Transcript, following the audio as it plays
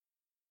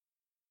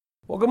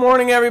Well, good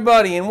morning,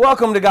 everybody, and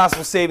welcome to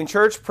Gospel Saving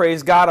Church.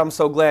 Praise God, I'm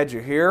so glad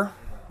you're here.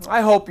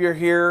 I hope you're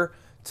here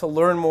to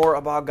learn more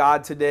about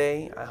God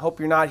today. I hope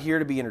you're not here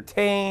to be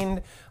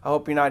entertained. I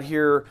hope you're not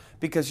here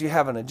because you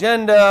have an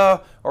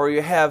agenda or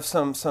you have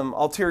some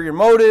ulterior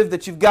motive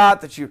that you've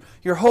got that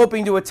you're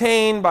hoping to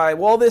attain by,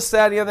 well, this,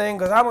 that, and the other thing,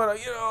 because I'm going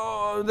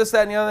to, this,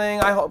 that, and the other thing.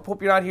 I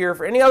hope you're not here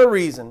for any other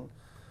reason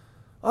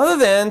other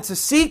than to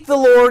seek the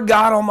Lord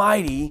God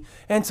Almighty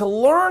and to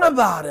learn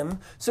about Him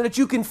so that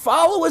you can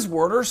follow His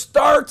Word or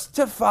start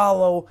to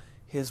follow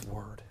His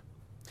Word.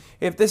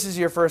 If this is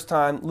your first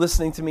time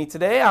listening to me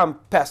today, I'm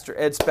Pastor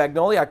Ed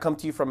Spagnoli. I come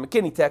to you from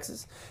McKinney,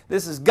 Texas.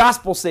 This is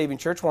Gospel Saving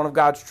Church, one of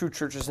God's true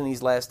churches in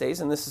these last days,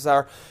 and this is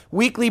our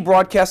weekly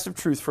broadcast of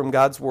truth from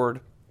God's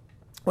Word.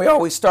 We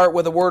always start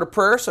with a word of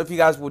prayer, so if you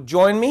guys will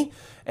join me,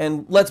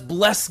 and let's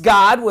bless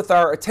God with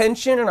our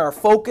attention and our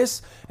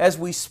focus as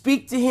we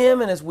speak to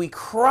Him and as we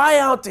cry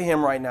out to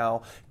Him right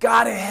now.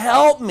 God,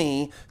 help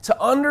me to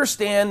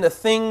understand the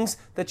things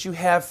that you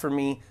have for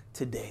me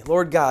today.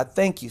 Lord God,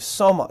 thank you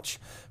so much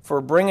for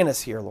bringing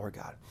us here, Lord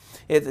God.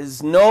 It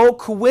is no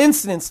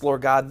coincidence,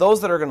 Lord God,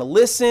 those that are going to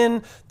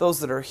listen, those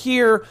that are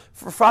here,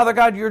 for Father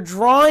God, you're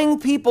drawing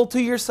people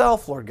to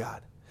yourself, Lord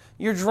God.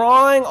 You're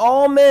drawing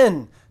all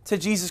men to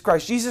Jesus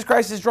Christ. Jesus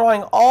Christ is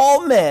drawing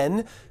all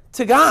men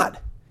to God.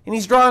 And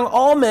He's drawing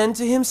all men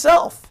to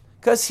Himself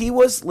because He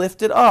was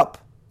lifted up.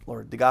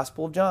 Lord, the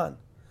Gospel of John.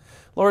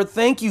 Lord,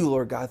 thank you,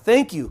 Lord God.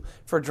 Thank you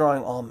for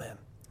drawing all men.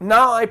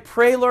 Now I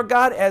pray, Lord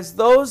God, as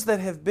those that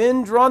have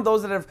been drawn,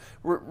 those that have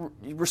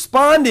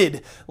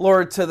responded,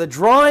 Lord, to the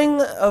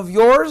drawing of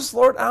yours,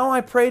 Lord, now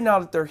I pray now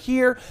that they're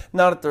here,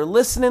 now that they're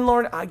listening,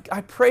 Lord, I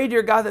pray,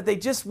 dear God, that they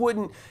just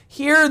wouldn't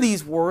hear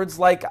these words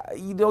like,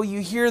 you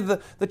hear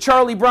the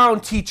Charlie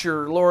Brown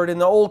teacher, Lord, in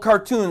the old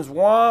cartoons,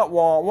 wah,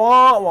 wah,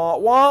 wah, wah,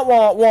 wah,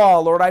 wah, wah.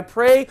 Lord, I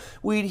pray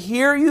we'd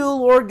hear you,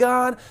 Lord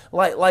God,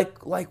 like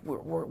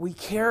we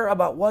care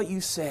about what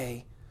you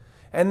say.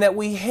 And that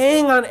we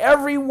hang on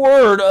every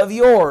word of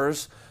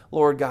yours,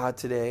 Lord God,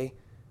 today.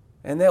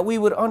 And that we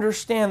would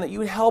understand, that you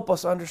would help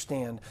us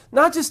understand.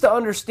 Not just the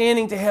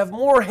understanding to have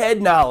more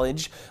head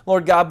knowledge,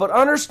 Lord God, but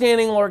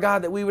understanding, Lord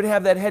God, that we would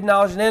have that head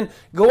knowledge and then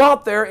go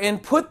out there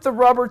and put the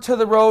rubber to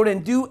the road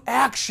and do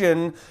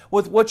action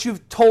with what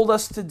you've told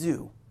us to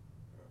do.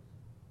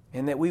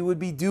 And that we would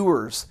be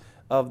doers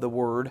of the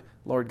word,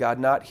 Lord God,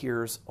 not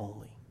hearers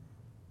only.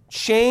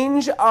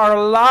 Change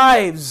our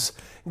lives,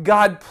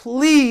 God,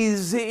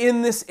 please,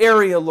 in this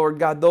area, Lord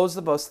God, those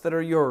of us that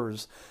are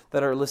yours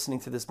that are listening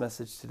to this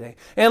message today.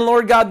 And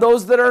Lord God,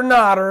 those that are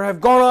not or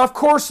have gone off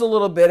course a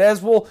little bit,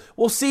 as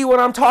we'll see what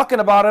I'm talking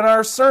about in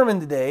our sermon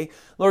today,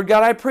 Lord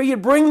God, I pray you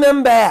bring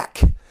them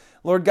back.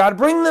 Lord God,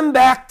 bring them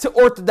back to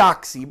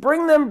orthodoxy.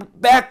 Bring them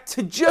back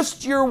to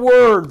just your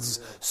words.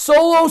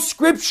 Solo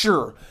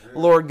scripture,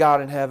 Lord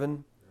God in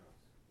heaven.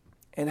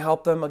 And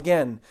help them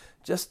again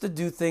just to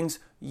do things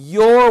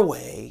your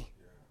way,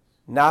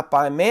 not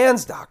by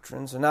man's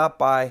doctrines or not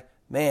by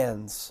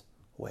man's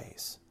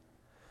ways.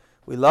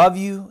 We love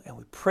you and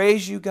we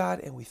praise you, God,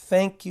 and we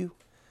thank you.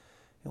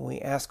 And we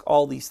ask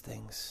all these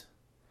things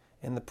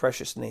in the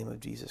precious name of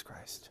Jesus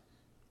Christ.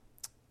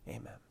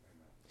 Amen.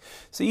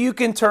 So you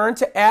can turn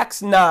to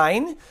Acts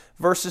 9,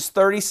 verses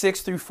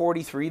 36 through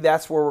 43.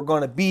 That's where we're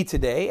going to be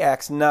today.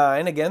 Acts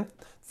 9, again,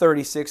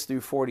 36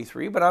 through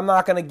 43. But I'm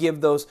not going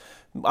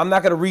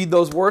to read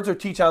those words or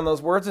teach on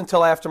those words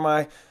until after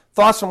my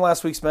thoughts from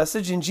last week's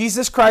message. In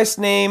Jesus Christ's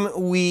name,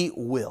 we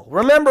will.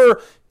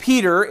 Remember,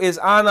 Peter is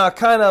on a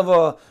kind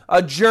of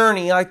a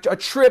journey, a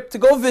trip to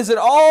go visit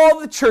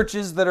all the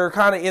churches that are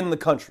kind of in the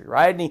country,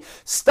 right? And he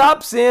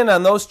stops in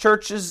on those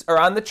churches, or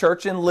on the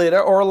church in Lydda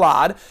or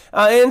Lod,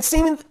 and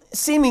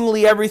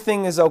seemingly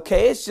everything is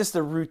okay. It's just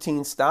a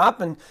routine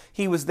stop, and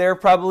he was there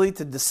probably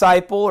to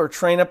disciple or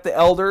train up the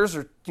elders,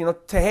 or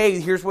hey,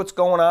 here's what's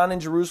going on in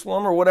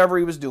Jerusalem, or whatever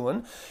he was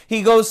doing.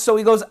 He goes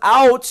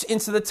out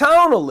into the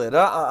town of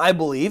Lydda, I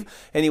believe,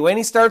 anyway, and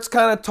he starts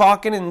kind of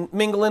talking and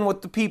mingling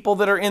with the people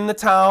that are in the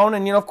town,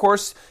 and of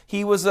course,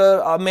 he was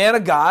a man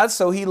of God,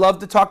 so he loved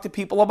to talk to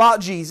people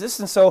about Jesus,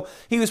 and so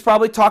he was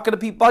probably talking to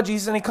people about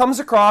Jesus, and he comes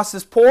across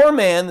this poor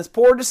man, this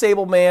poor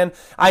disabled man,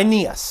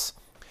 Aeneas,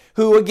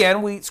 who,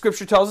 again,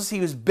 Scripture tells us he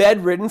was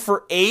bedridden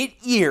for 8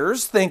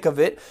 years, think of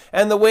it,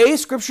 and the way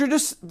Scripture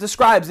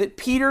describes it,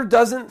 Peter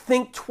doesn't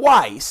think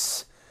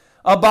twice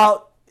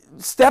about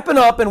stepping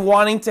up and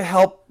wanting to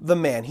help the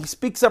man. He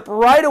speaks up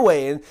right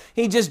away, and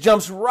he just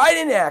jumps right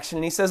into action,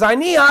 and he says,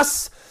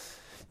 Aeneas,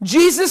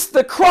 Jesus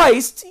the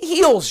Christ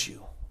heals you.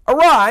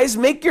 Arise,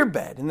 make your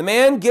bed. And the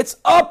man gets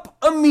up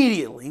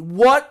immediately.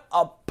 What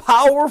a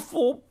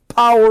powerful,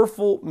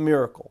 powerful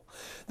miracle.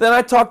 Then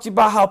I talked to you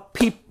about how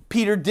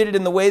Peter did it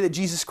in the way that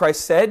Jesus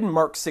Christ said in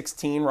Mark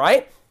 16,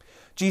 right?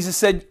 Jesus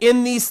said,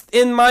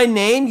 in my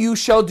name you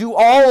shall do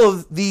all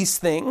of these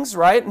things,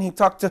 right? And he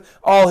talked to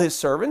all his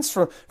servants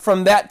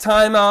from that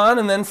time on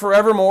and then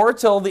forevermore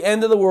till the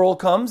end of the world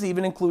comes,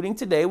 even including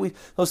today.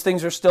 Those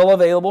things are still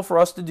available for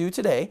us to do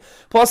today.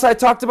 Plus I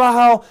talked about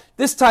how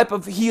this type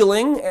of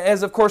healing,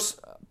 as of course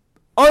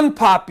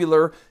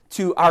unpopular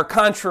to our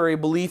contrary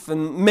belief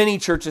in many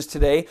churches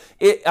today,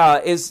 it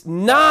is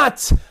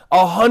not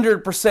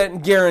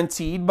 100%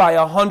 guaranteed by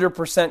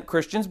 100%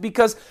 Christians,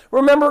 because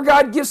remember,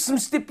 God gives some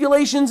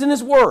stipulations in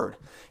His Word.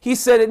 He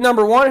said,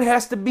 number one, it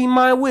has to be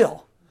my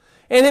will.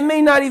 And it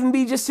may not even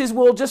be just His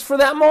will just for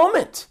that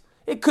moment.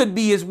 It could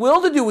be His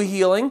will to do a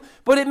healing,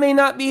 but it may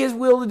not be His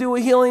will to do a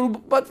healing,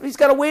 but He's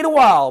got to wait a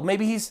while.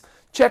 Maybe He's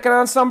checking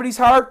on somebody's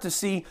heart to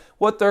see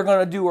what they're going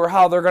to do or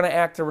how they're going to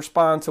act to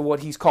respond to what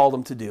He's called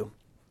them to do.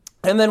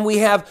 And then we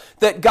have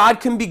that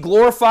God can be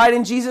glorified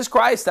in Jesus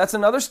Christ. That's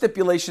another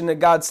stipulation that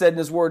God said in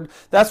His Word.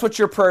 That's what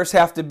your prayers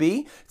have to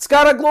be. It's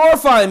got to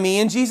glorify me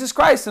in Jesus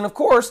Christ. And of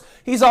course,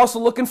 He's also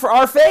looking for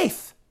our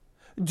faith.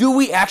 Do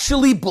we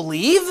actually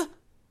believe?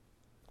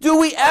 Do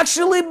we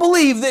actually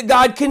believe that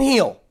God can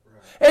heal?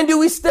 And do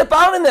we step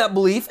out in that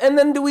belief, and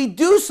then do we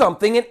do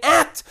something and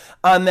act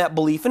on that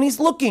belief? And He's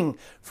looking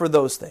for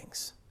those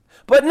things.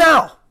 But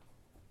now,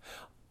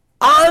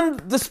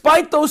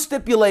 despite those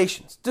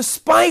stipulations,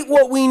 despite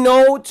what we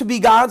know to be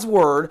God's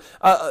Word,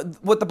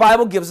 what the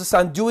Bible gives us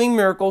on doing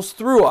miracles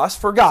through us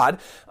for God,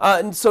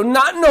 and so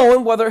not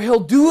knowing whether He'll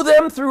do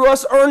them through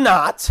us or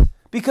not,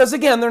 because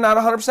again, they're not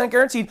 100%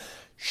 guaranteed,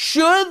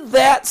 should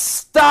that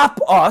stop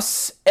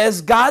us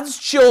as God's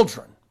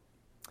children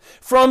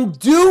from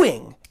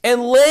doing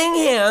and laying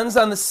hands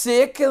on the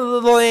sick and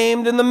the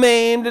lamed and the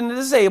maimed and the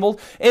disabled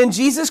in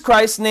Jesus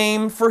Christ's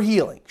name for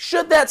healing?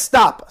 Should that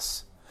stop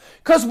us?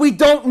 Because we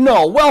don't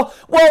know. Well,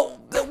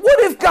 what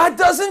if God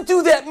doesn't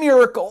do that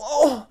miracle?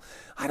 Oh,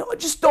 I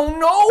just don't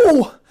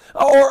know.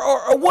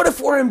 Or what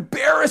if we're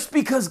embarrassed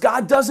because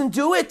God doesn't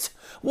do it?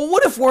 Well,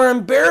 what if we're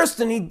embarrassed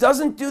and He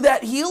doesn't do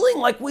that healing?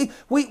 Like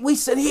we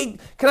said, hey,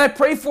 can I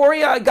pray for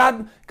you?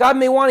 God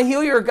may want to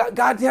heal you, or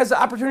God has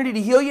the opportunity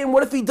to heal you, and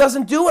what if He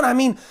doesn't do it? I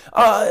mean,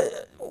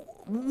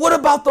 what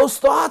about those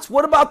thoughts?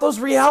 What about those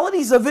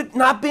realities of it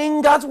not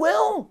being God's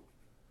will?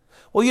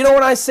 Well, you know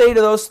what I say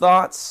to those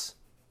thoughts?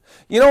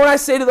 You know what I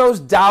say to those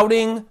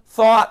doubting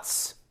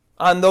thoughts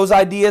on those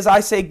ideas?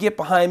 I say, get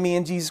behind me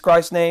in Jesus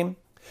Christ's name.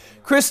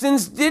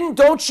 Christians,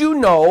 don't you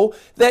know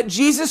that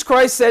Jesus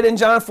Christ said in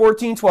John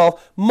 14:12,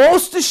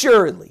 most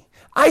assuredly,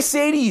 I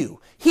say to you,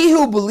 he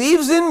who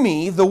believes in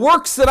me, the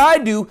works that I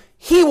do,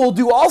 he will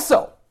do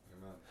also.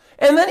 Amen.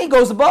 And then He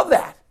goes above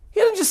that.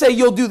 He doesn't just say,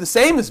 you'll do the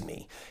same as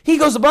me. He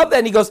goes above that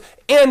and He goes,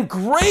 and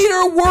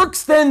greater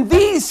works than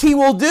these He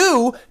will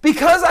do,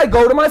 because I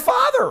go to my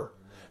Father.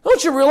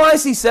 Don't you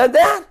realize He said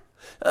that?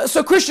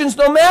 So Christians,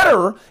 no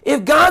matter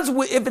if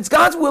it's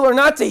God's will or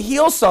not to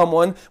heal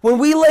someone, when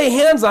we lay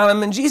hands on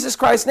them in Jesus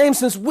Christ's name,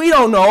 since we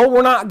don't know,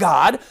 we're not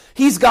God,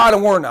 He's God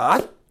and we're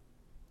not,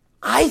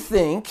 I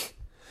think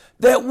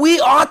that we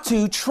ought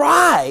to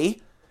try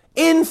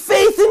in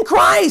faith in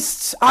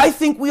Christ. I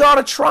think we ought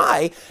to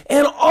try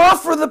and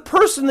offer the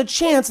person the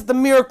chance at the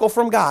miracle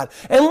from God,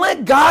 and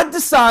let God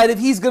decide if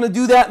He's going to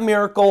do that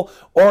miracle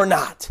or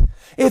not.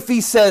 If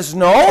He says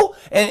no,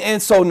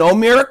 and so no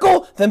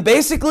miracle, then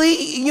basically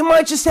you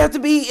might just have to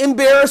be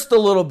embarrassed a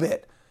little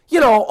bit. You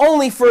know,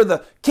 only for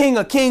the King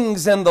of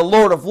Kings and the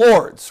Lord of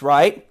Lords,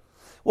 right?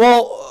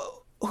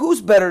 Well,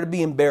 who's better to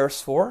be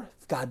embarrassed for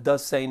if God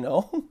does say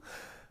no?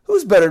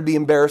 Who's better to be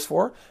embarrassed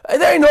for?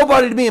 There ain't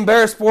nobody to be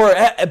embarrassed for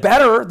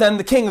better than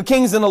the King of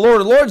Kings and the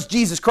Lord of Lords,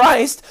 Jesus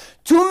Christ.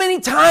 Too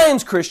many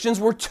times, Christians,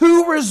 we're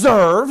too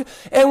reserved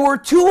and we're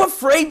too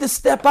afraid to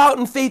step out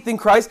in faith in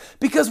Christ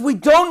because we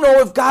don't know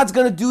if God's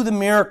going to do the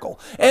miracle.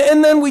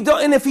 And then we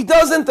don't. And if He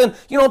doesn't, then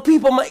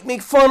people might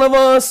make fun of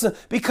us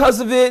because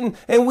of it,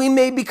 and we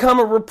may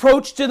become a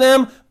reproach to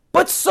them.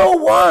 But so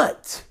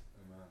what?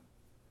 Amen.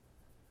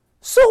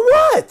 So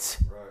what?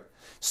 Right.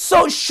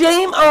 So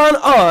shame on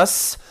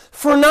us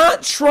for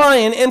not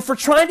trying and for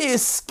trying to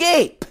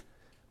escape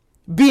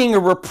being a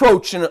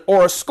reproach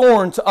or a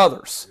scorn to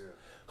others. Yeah.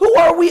 Who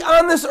are we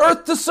on this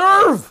earth to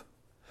serve?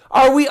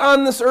 Are we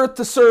on this earth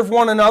to serve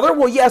one another?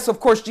 Well, yes, of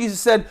course, Jesus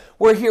said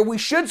we're here, we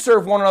should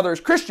serve one another as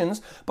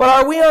Christians, but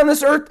are we on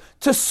this earth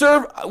to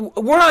serve?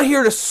 We're not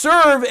here to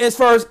serve, as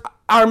far as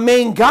our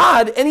main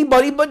God,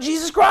 anybody but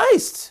Jesus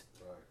Christ.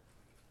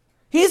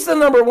 He's the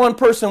number one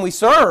person we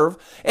serve.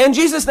 And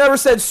Jesus never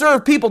said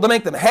serve people to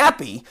make them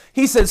happy.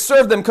 He said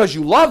serve them because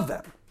you love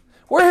them.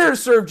 We're here to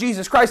serve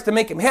Jesus Christ to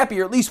make Him happy,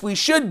 or at least we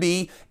should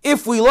be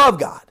if we love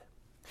God.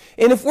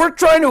 And if we're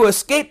trying to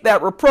escape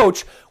that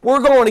reproach, we're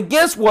going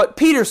against what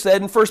Peter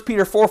said in 1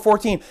 Peter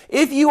 4:14.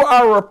 If you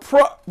are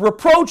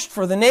reproached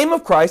for the name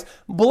of Christ,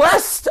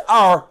 blessed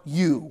are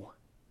you.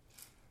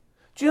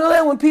 Do you know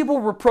that when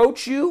people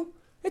reproach you,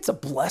 it's a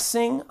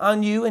blessing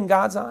on you in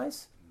God's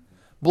eyes?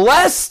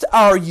 Blessed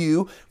are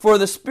you, for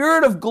the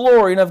Spirit of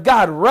glory and of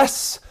God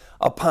rests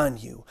upon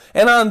you.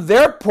 And on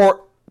their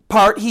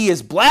part, He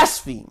is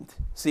blasphemed.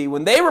 See,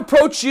 when they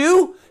reproach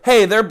you,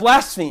 hey, they're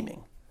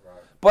blaspheming. Right.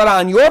 But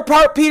on your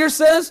part, Peter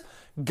says,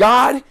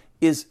 God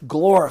is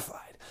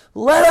glorified.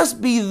 Let us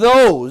be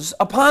those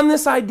upon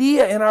this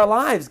idea in our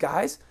lives,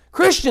 guys.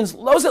 Christians,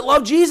 those that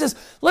love Jesus,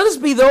 let us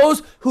be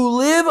those who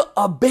live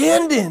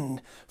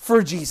abandoned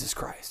for Jesus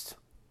Christ.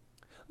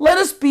 Let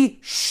us be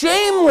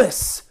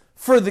shameless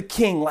for the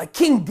King, like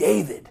King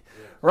David.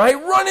 right?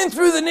 Running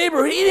through the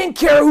neighborhood. He didn't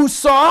care who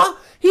saw.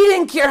 He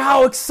didn't care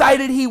how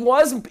excited he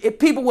was. If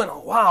people went, oh,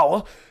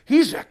 wow,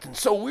 he's acting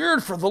so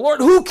weird for the Lord.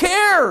 Who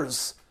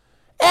cares?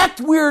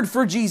 Act weird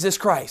for Jesus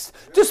Christ,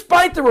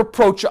 despite the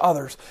reproach of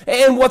others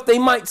and what they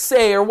might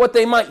say or what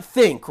they might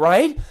think,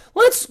 right?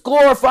 Let's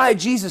glorify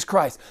Jesus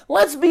Christ.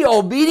 Let's be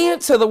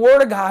obedient to the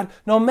Word of God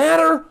no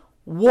matter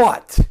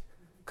what.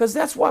 Because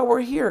that's why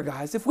we're here,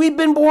 guys. If we've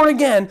been born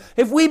again,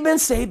 if we've been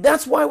saved,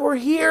 that's why we're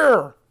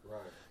here.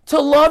 Right. To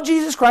love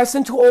Jesus Christ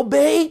and to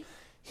obey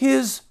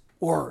His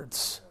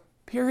words.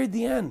 Period,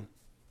 the end.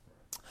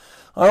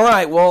 All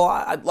right, well,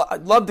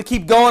 I'd love to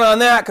keep going on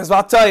that because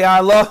I'll tell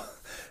you,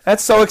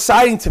 that's so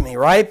exciting to me,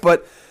 right?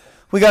 But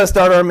we got to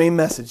start our main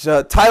message.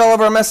 Title of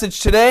our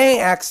message today,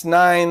 Acts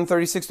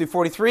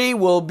 9:36-43,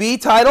 will be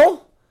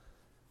titled,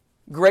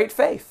 Great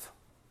Faith.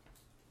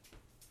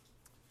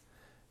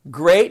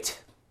 Great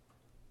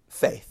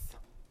faith.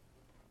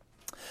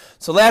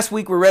 So last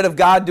week we read of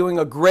God doing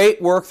a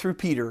great work through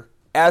Peter,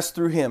 as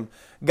through him,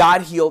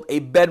 God healed a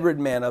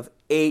bedridden man of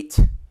 8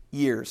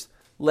 years.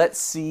 Let's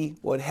see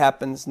what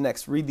happens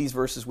next. Read these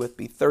verses with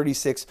me,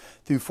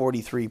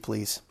 36-43,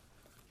 please.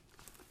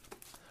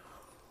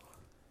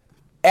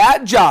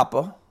 At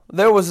Joppa,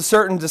 there was a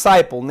certain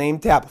disciple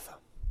named Tabitha,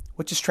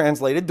 which is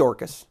translated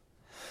Dorcas.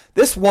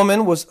 This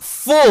woman was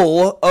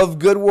full of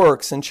good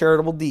works and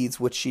charitable deeds,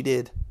 which she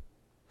did.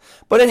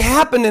 But it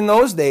happened in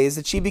those days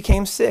that she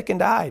became sick and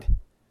died.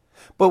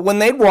 But when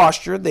they'd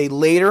washed her, they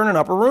laid her in an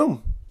upper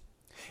room.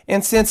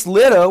 And since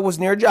Lydda was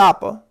near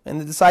Joppa, and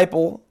the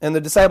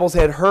disciples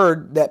had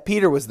heard that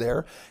Peter was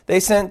there, they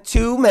sent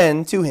 2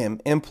 men to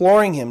him,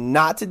 imploring him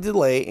not to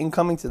delay in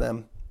coming to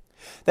them.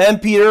 Then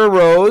Peter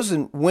arose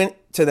and went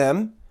to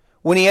them.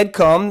 When he had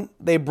come,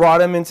 they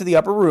brought him into the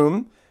upper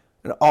room,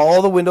 and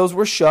all the windows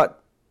were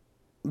shut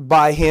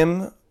by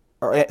him,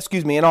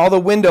 and all the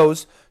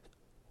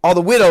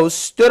widows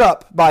stood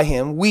up by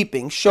him,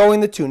 weeping,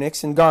 showing the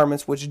tunics and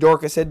garments which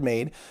Dorcas had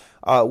made,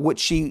 which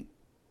she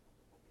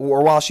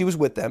wore while she was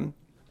with them.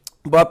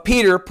 But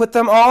Peter put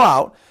them all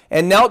out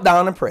and knelt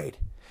down and prayed.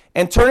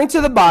 And turning to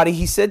the body,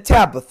 he said,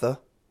 Tabitha,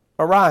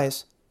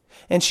 arise.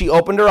 And she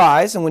opened her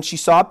eyes, and when she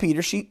saw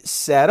Peter, she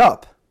sat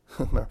up.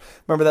 Remember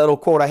that little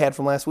quote I had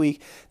from last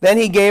week? Then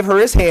he gave her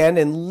his hand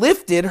and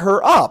lifted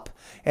her up.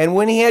 And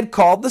when he had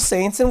called the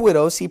saints and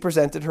widows, he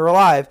presented her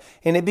alive.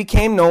 And it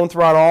became known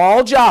throughout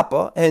all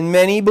Joppa, and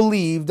many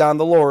believed on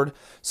the Lord.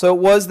 So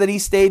it was that he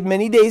stayed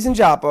many days in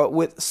Joppa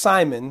with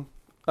Simon,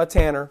 a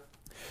tanner.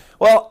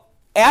 Well,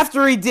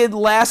 after he did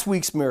last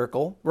week's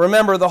miracle,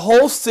 remember the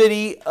whole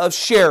city of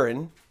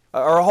Sharon,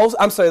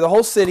 the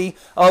whole city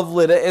of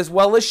Lydda, as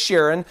well as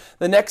Sharon,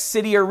 the next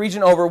city or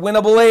region over, went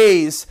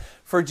ablaze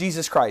for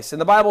Jesus Christ.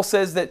 And the Bible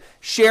says that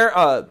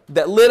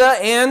Lydda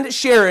and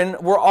Sharon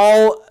were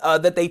all,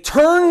 that they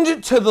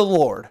turned to the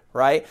Lord,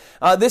 right?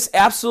 This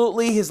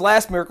absolutely, his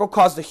last miracle,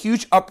 caused a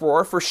huge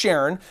uproar for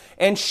Sharon.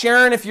 And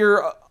Sharon, if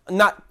you're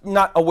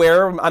not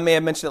aware, I may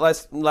have mentioned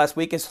it last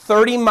week, is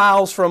 30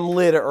 miles from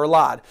Lydda or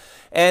Lod.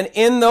 And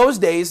in those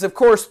days, of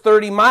course,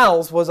 30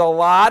 miles was a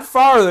lot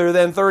farther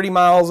than 30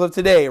 miles of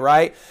today,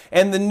 right?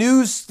 And the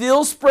news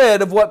still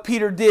spread of what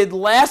Peter did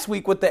last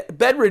week with the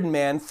bedridden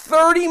man,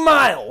 30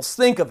 miles.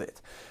 Think of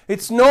it.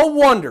 It's no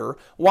wonder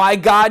why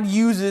God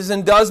uses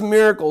and does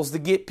miracles to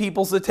get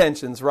people's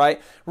attentions, right?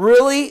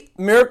 Really,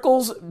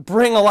 miracles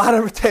bring a lot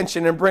of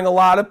attention and bring a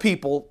lot of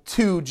people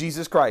to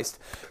Jesus Christ.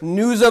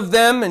 News of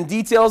them and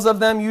details of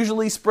them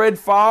usually spread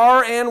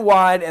far and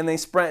wide, and they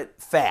spread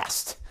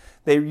fast.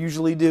 They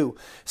usually do.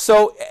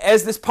 So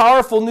as this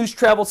powerful news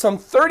traveled some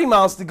 30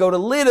 miles to go to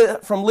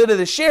Lydda, from Lydda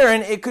to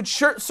Sharon, it could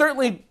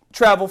certainly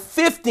travel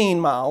 15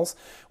 miles,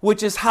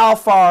 which is how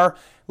far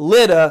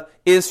Lydda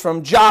is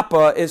from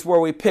Joppa, is where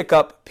we pick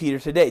up Peter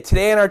today.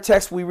 Today in our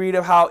text we read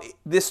of how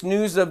this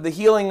news of the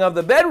healing of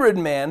the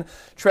bedridden man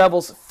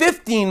travels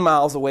 15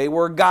 miles away,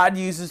 where God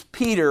uses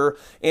Peter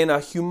in a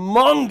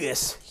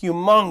humongous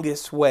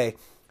way.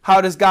 How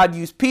does God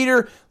use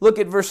Peter? Look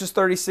at verses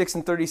 36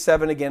 and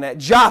 37 again. At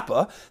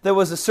Joppa, there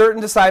was a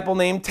certain disciple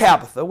named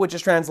Tabitha, which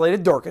is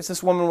translated Dorcas.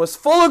 This woman was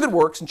full of good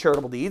works and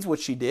charitable deeds,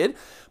 which she did.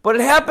 But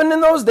it happened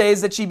in those days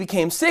that she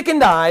became sick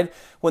and died.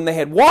 When they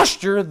had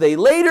washed her, they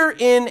laid her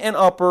in an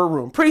upper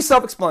room. Pretty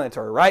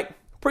self-explanatory, right?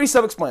 Pretty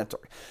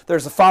self-explanatory.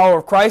 There's a follower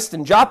of Christ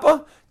in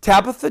Joppa,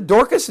 Tabitha,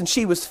 Dorcas, and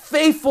she was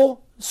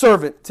faithful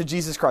servant to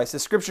Jesus Christ. The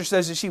scripture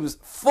says that she was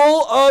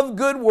full of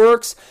good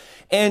works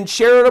and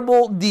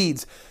charitable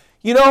deeds.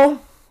 You know,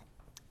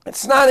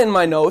 it's not in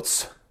my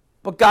notes,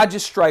 but God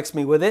just strikes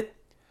me with it.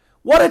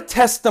 What a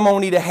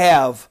testimony to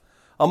have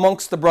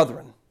amongst the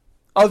brethren.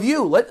 Of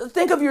you.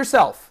 Think of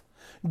yourself.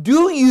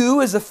 Do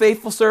you, as a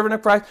faithful servant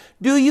of Christ,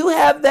 do you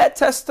have that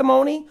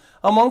testimony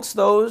amongst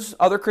those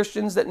other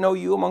Christians that know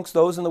you, amongst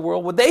those in the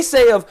world? Would they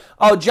say of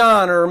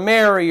John or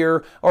Mary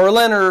or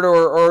Leonard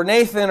or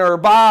Nathan or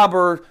Bob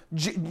or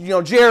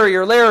Jerry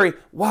or Larry,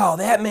 wow,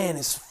 that man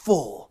is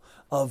full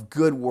of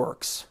good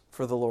works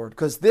for the Lord?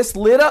 Because this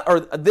Lydda, or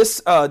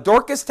this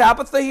Dorcas,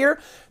 Tabitha here,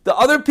 the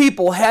other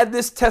people had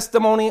this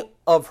testimony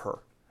of her.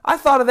 I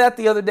thought of that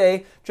the other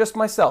day, just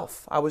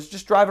myself. I was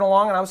just driving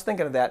along and I was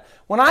thinking of that.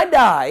 When I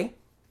die,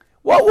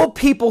 what will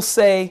people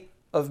say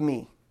of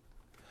me?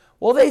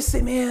 Well, they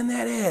say, man,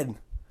 that Ed,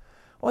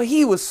 well,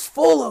 he was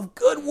full of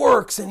good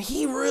works and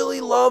he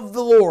really loved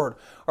the Lord.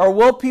 Or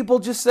will people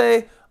just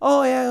say,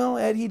 oh, yeah, well,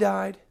 Ed, he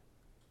died?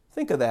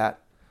 Think of that.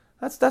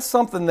 That's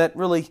something that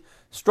really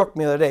struck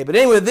me the other day. But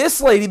anyway,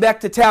 this lady,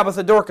 back to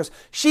Tabitha Dorcas,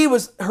 she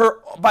was,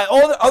 by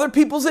all other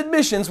people's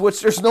admissions,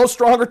 which there's no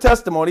stronger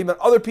testimony, but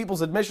other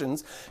people's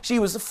admissions, she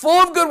was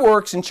full of good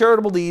works and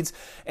charitable deeds.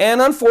 And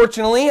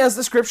unfortunately, as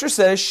the scripture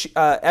says,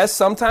 as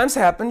sometimes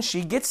happens,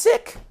 she gets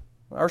sick.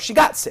 Or she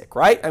got sick,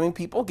 right? I mean,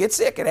 people get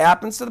sick. It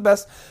happens to the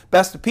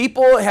best of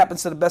people. It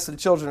happens to the best of the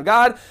children of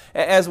God.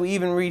 As we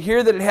even read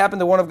here, that it happened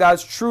to one of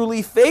God's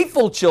truly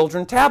faithful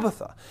children,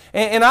 Tabitha.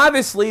 And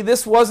obviously,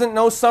 this wasn't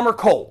no summer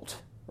cold,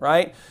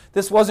 right?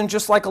 This wasn't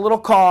just like a little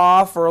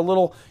cough or a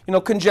little,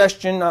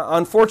 congestion.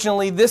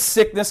 Unfortunately, this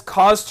sickness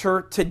caused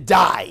her to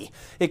die.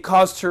 It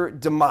caused her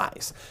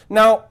demise.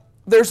 Now,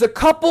 there's a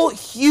couple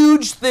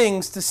huge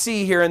things to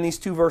see here in these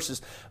two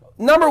verses.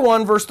 Number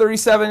 1, verse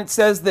 37, it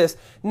says this,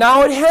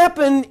 now it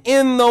happened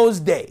in those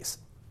days.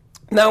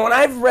 Now, when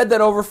I've read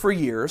that over for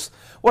years,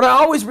 what I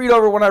always read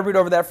over when I read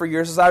over that for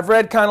years is I've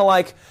read kind of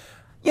like,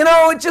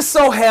 it just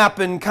so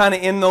happened kind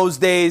of in those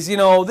days,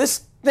 this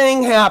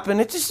thing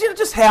happened, it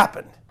just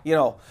happened,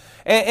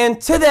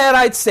 And to that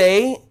I'd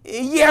say,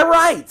 yeah,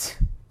 right.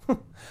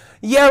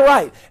 Yeah,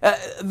 right.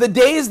 The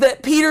days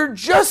that Peter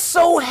just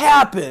so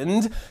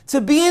happened to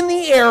be in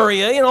the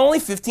area, only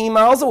 15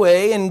 miles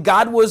away, and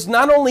God was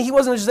he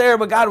wasn't just there,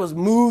 but God was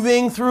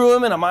moving through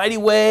him in a mighty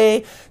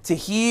way to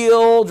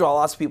heal, draw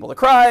lots of people to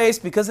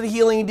Christ because of the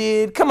healing he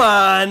did. Come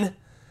on.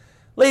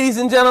 Ladies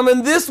and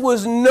gentlemen, this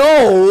was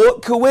no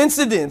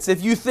coincidence.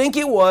 If you think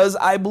it was,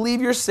 I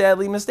believe you're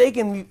sadly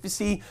mistaken. You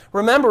see,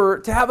 remember,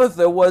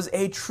 Tabitha was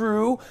a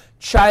true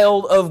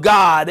child of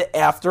God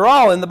after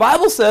all. And the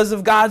Bible says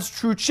of God's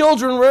true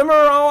children,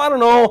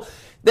 remember,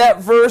 that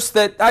verse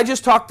that I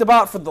just talked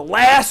about for the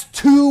last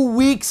 2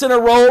 weeks in a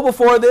row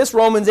before this,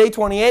 Romans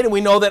 8:28, and we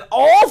know that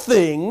all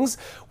things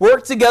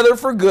work together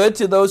for good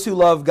to those who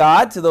love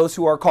God, to those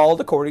who are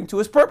called according to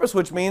his purpose,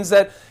 which means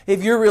that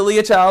if you're really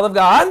a child of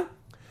God,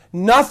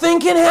 nothing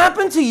can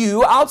happen to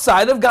you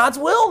outside of God's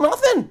will.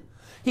 Nothing.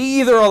 He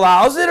either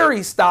allows it or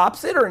he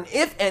stops it, and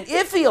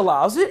if he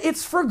allows it,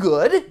 it's for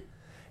good.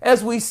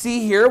 As we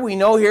see here, we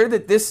know here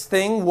that this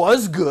thing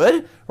was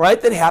good, right?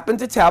 That happened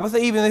to Tabitha.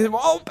 Even they said,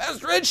 oh,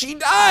 Pastor Ed, she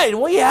died.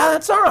 Well, yeah,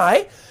 that's all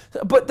right.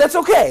 But that's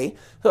okay.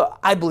 So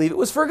I believe it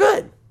was for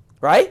good,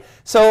 right?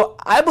 So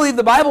I believe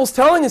the Bible's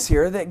telling us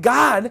here that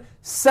God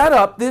set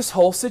up this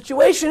whole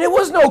situation. It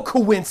was no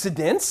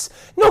coincidence.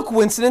 No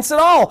coincidence at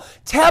all.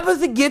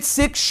 Tabitha gets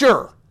sick,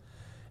 sure.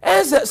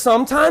 As that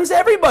sometimes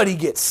everybody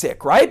gets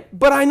sick, right?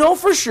 But I know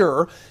for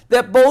sure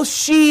that both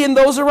she and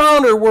those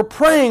around her were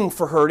praying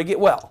for her to get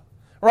well.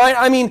 Right?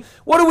 I mean,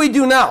 what do we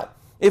do now?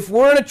 If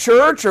we're in a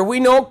church or we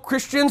know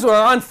Christians who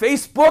are on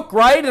Facebook,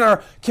 right, in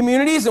our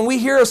communities, and we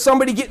hear of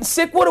somebody getting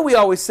sick, what do we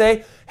always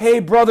say? Hey,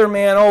 brother,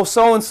 man,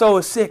 so-and-so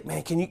is sick.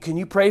 Man, can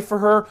you pray for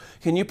her?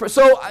 Can you pray?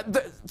 So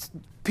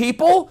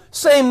people,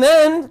 same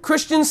then.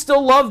 Christians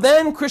still love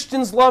then.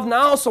 Christians love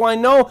now. So I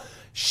know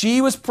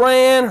she was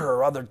praying.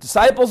 Her other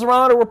disciples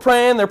around her were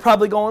praying. They're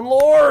probably going,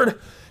 Lord,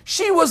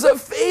 she was a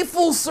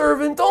faithful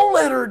servant. Don't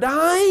let her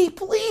die.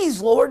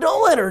 Please, Lord,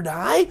 don't let her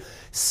die.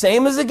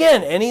 Same as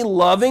again, any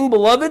loving,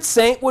 beloved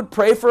saint would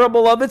pray for a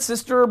beloved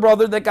sister or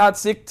brother that got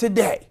sick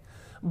today.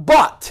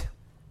 But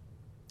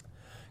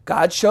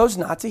God chose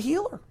not to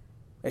heal her.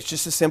 It's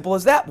just as simple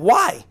as that.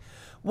 Why?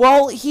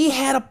 Well, he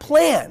had a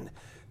plan.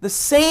 The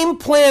same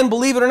plan,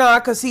 believe it or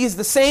not, because he is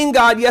the same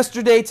God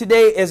yesterday,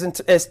 today,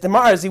 as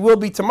tomorrow, as he will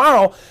be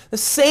tomorrow. The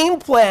same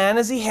plan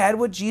as he had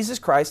with Jesus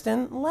Christ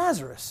and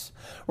Lazarus.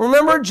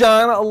 Remember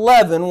John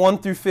 11, 1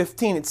 through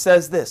 15, it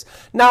says this.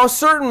 Now a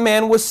certain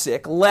man was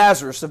sick,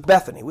 Lazarus of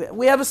Bethany.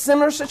 We have a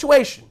similar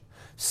situation.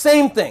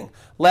 Same thing.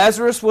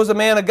 Lazarus was a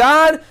man of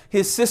God.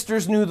 His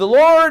sisters knew the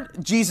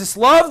Lord. Jesus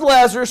loved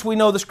Lazarus, we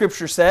know the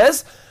scripture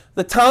says.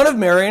 The town of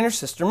Mary and her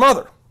sister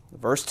mother.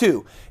 Verse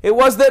 2. It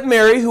was that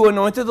Mary, who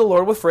anointed the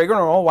Lord with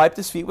fragrant oil, wiped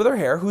his feet with her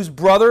hair, whose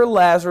brother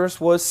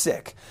Lazarus was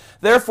sick.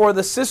 Therefore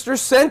the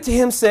sisters sent to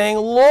him, saying,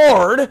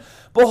 Lord,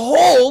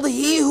 behold,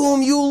 he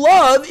whom you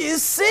love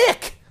is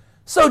sick.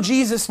 So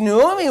Jesus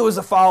knew him. He was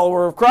a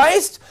follower of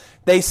Christ.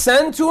 They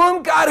send to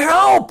him, God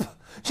help.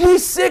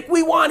 He's sick.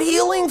 We want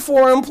healing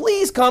for him.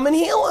 Please come and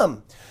heal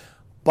him.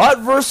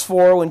 But verse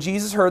 4, when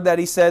Jesus heard that,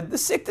 he said, the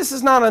sickness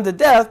is not unto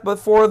death, but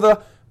for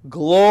the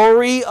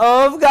glory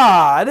of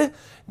God,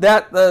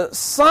 that the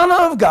Son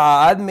of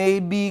God may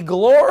be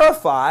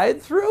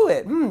glorified through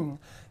it.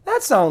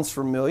 That sounds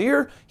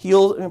familiar.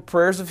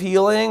 Prayers of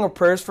healing or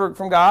prayers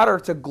from God are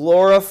to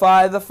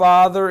glorify the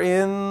Father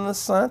in the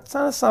Son. That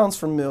kind of sounds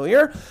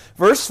familiar.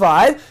 Verse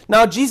 5,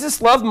 now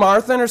Jesus loved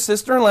Martha and her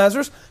sister and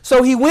Lazarus,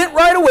 so he went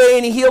right away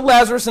and he healed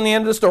Lazarus in the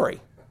end of the story.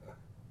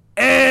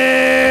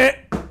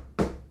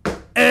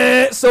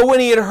 So when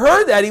he had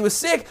heard that he was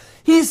sick,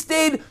 he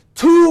stayed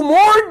 2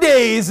 more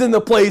days in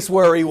the place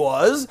where he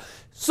was.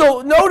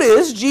 So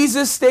notice,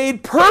 Jesus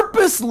stayed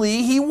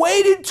purposely. He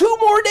waited 2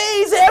 more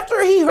days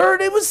after he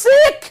heard he was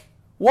sick.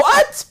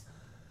 What?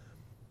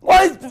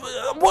 Why,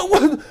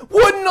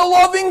 wouldn't a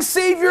loving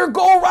Savior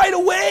go right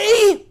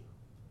away?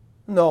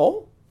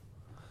 No.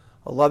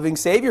 A loving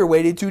Savior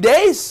waited 2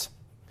 days.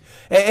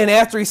 And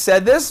after he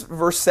said this,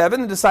 verse 7,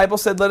 the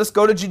disciples said, let us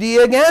go to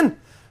Judea again.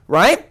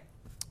 Right?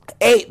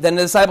 8, then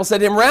the disciples said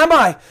to him,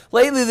 Rabbi,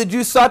 lately the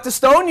Jews sought to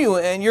stone you,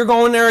 and you're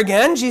going there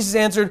again? Jesus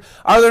answered,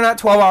 are there not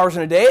 12 hours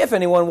in a day? If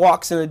anyone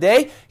walks in a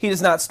day, he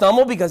does not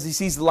stumble because he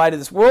sees the light of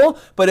this world.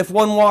 But if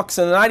one walks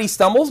in the night, he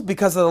stumbles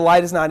because the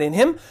light is not in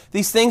him.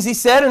 These things he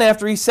said, and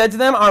after he said to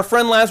them, our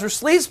friend Lazarus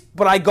sleeps,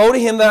 but I go to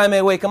him that I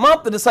may wake him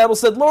up. The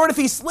disciples said, Lord, if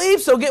he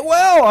sleeps, he'll get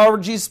well. However,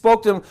 Jesus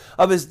spoke to him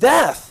of his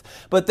death,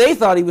 but they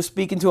thought he was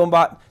speaking to him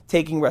about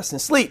taking rest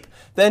and sleep.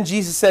 Then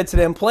Jesus said to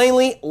them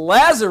plainly,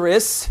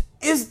 Lazarus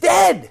is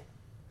dead.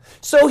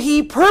 So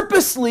he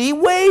purposely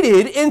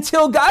waited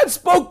until God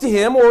spoke to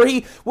him, or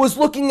he was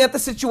looking at the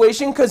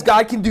situation, because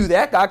God can do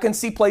that. God can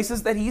see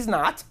places that he's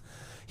not.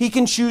 He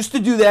can choose to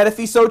do that if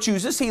he so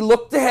chooses. He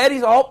looked ahead.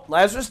 He's,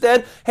 Lazarus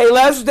dead. Hey,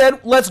 Lazarus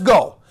dead. Let's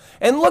go.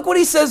 And look what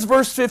he says,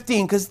 verse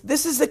 15, because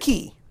this is the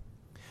key.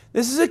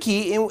 This is a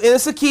key, and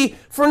it's a key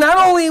for not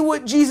only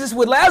with Jesus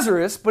with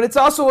Lazarus, but it's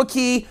also a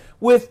key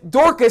with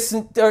Dorcas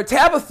and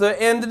Tabitha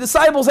and the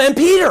disciples and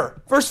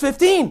Peter. Verse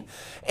 15.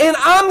 And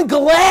I'm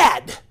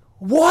glad.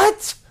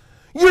 What?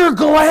 You're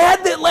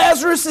glad that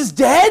Lazarus is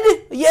dead?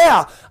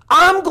 Yeah.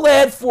 I'm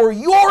glad for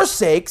your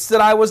sakes that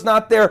I was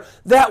not there.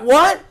 That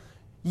what?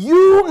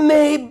 You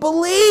may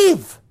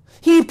believe.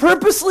 He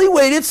purposely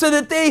waited so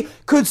that they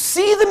could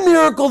see the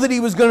miracle that he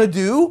was going to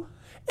do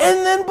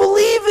and then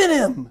believe in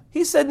him.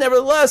 He said,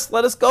 nevertheless,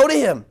 let us go to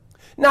him.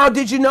 Now,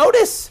 did you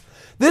notice?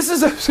 This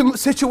is a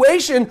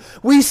situation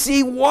we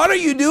see, what are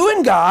you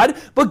doing, God?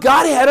 But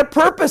God had a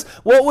purpose.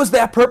 What was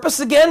that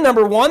purpose again?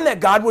 Number 1, that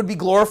God would be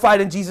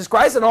glorified in Jesus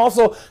Christ, and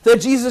also that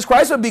Jesus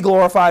Christ would be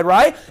glorified,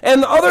 right?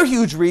 And the other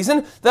huge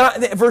reason,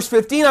 verse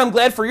 15, I'm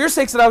glad for your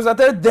sakes that I was out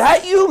there,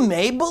 that you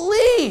may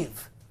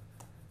believe.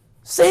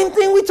 Same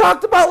thing we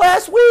talked about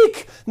last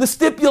week. The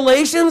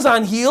stipulations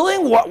on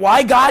healing,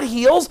 why God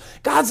heals.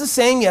 God's the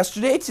same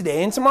yesterday,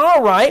 today, and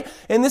tomorrow, right?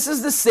 And this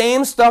is the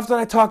same stuff that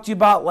I talked to you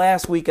about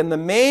last week, and the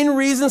main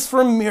reasons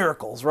for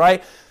miracles,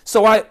 right?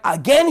 So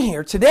again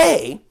here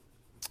today,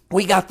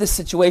 we got this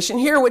situation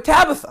here with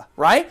Tabitha,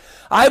 right?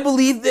 I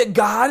believe that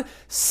God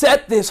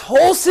set this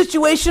whole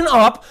situation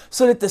up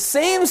so that the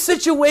same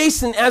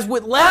situation as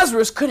with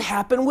Lazarus could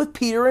happen with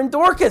Peter and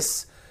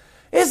Dorcas.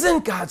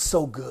 Isn't God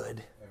so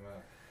good?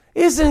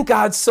 Isn't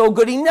God so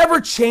good? He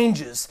never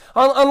changes.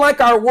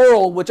 Unlike our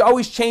world, which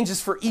always changes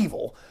for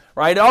evil,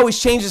 right? It always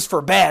changes for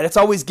bad. It's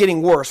always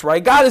getting worse,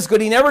 right? God is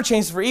good. He never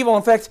changes for evil.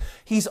 In fact,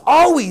 he's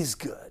always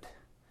good.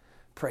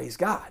 Praise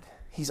God.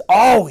 He's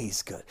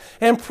always good.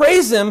 And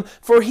praise him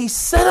for he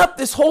set up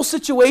this whole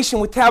situation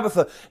with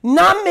Tabitha,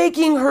 not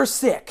making her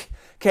sick.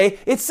 Okay?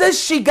 It says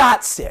she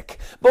got sick.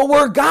 But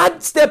where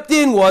God stepped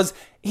in was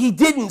he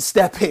didn't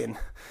step in.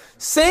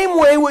 Same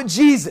way with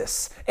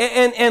Jesus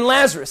and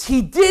Lazarus.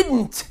 He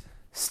didn't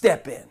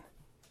step in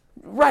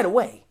right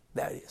away,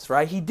 that is,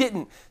 right? He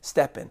didn't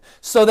step in.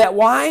 So that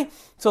why?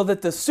 So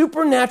that the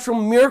supernatural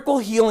miracle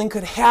healing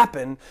could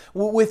happen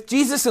with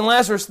Jesus and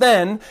Lazarus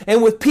then,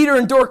 and with Peter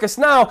and Dorcas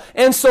now,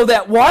 and so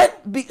that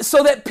what?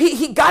 So that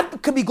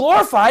God could be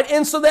glorified,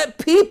 and so that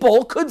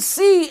people could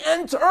see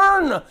and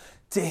turn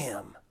to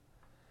him.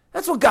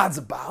 That's what God's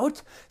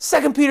about.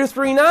 2 Peter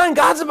 3:9,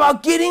 God's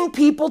about getting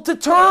people to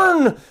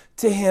turn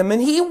to him,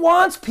 and he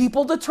wants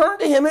people to turn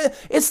to him.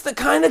 It's the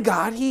kind of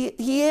God he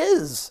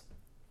is.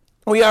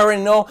 We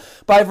already know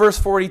by verse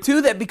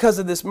 42 that because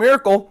of this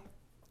miracle,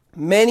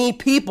 many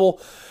people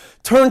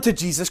turn to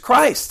Jesus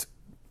Christ.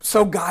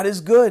 So God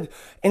is good,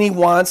 and he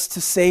wants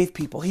to save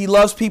people. He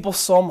loves people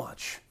so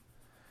much.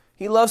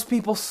 He loves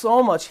people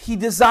so much. He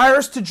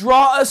desires to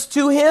draw us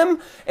to him,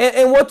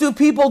 and what do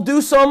people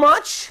do so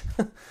much?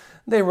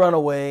 They run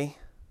away.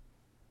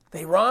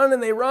 They run,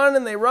 and they run,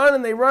 and they run,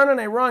 and they run, and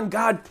they run.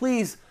 God,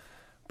 please,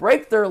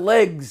 break their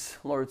legs,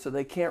 Lord, so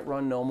they can't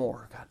run no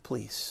more. God,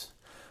 please.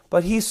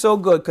 But he's so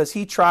good because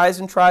he tries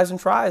and tries and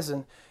tries,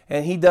 and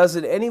he does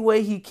it any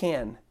way he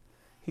can.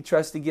 He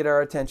tries to get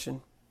our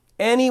attention.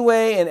 Any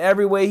way and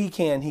every way he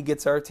can, he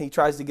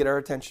tries to get our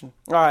attention.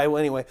 All right, well,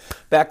 anyway,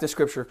 back to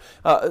Scripture.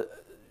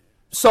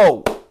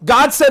 So,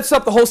 God sets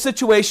up the whole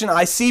situation,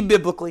 I see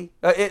biblically,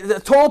 a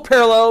total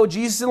parallel,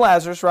 Jesus and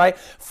Lazarus, right,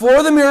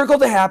 for the miracle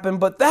to happen,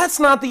 but that's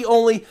not the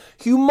only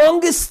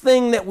humongous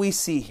thing that we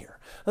see here.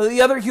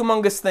 The other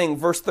humongous thing,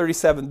 verse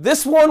 37,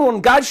 this one,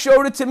 when God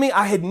showed it to me,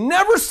 I had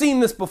never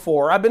seen this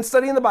before. I've been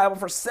studying the Bible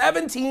for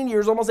 17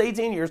 years, almost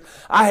 18 years.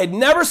 I had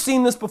never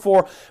seen this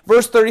before.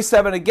 Verse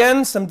 37,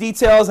 again, some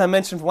details I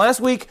mentioned from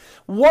last week.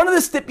 One of the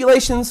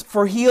stipulations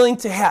for healing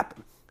to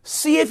happen.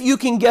 See if you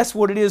can guess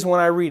what it is when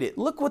I read it.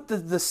 Look what the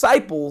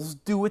disciples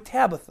do with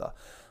Tabitha.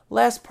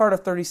 Last part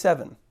of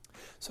 37.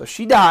 So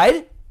she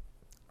died.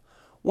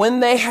 When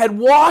they had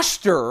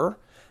washed her,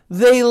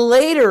 they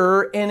laid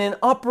her in an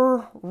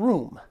upper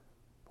room.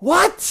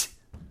 What?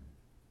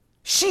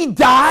 She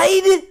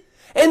died,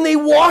 and they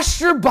washed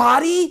her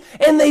body,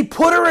 and they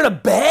put her in a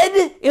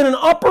bed in an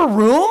upper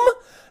room?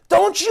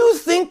 Don't you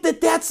think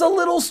that that's a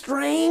little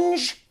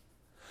strange?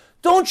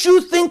 Don't you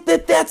think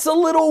that that's a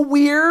little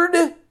weird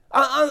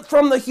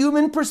from the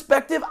human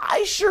perspective?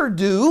 I sure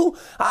do.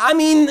 I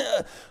mean,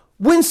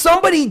 when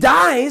somebody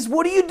dies,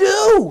 what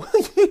do?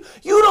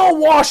 You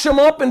don't wash them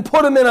up and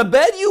put them in a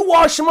bed. You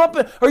wash them up,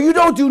 or you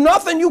don't do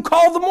nothing. You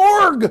call the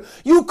morgue.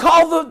 You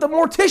call the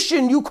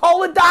mortician. You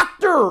call a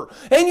doctor.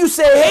 And you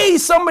say, hey,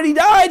 somebody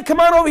died.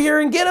 Come on over here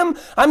and get him.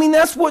 I mean,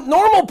 that's what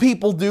normal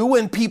people do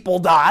when people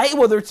die,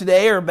 whether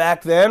today or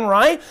back then,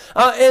 right?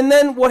 And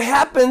then what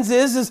happens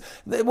is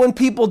that when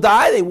people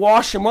die, they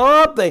wash them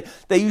up. They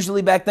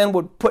usually back then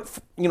would put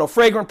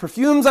fragrant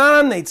perfumes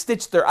on. They'd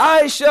stitch their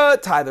eyes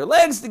shut, tie their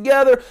legs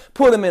together,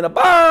 put them in a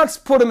box,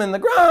 put them in the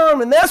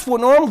ground, and that's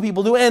what normal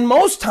people do. And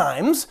most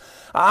times,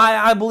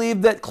 I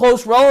believe that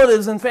close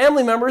relatives and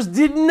family members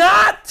did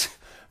not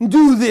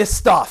do this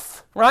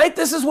stuff, right?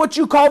 This is what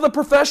you call the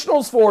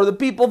professionals for, the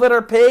people that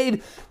are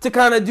paid to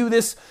kind of do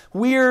this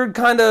weird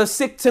kind of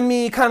sick to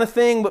me kind of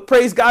thing, but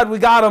praise God we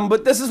got them.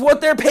 But this is what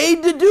they're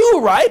paid to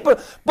do, right?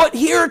 But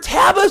here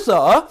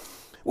Tabitha,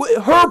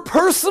 her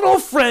personal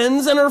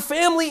friends and her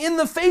family in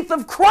the faith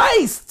of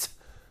Christ.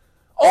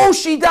 Oh,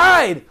 she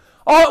died.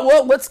 Oh,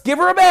 well, let's give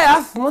her a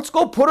bath and let's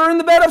go put her in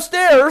the bed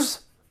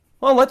upstairs.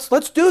 Well,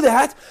 let's do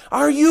that.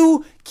 Are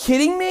you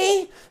kidding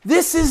me?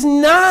 This is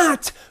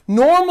not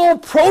normal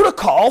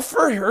protocol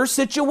for her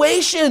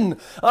situation.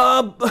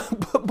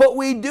 But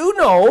we do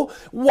know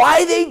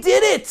why they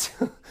did it.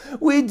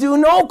 We do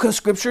know because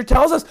Scripture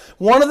tells us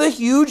one of the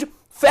huge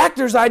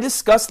factors I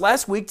discussed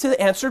last week to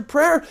answered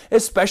prayer,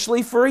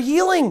 especially for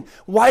healing.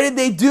 Why did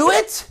they do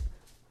it?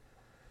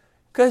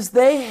 Because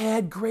they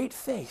had great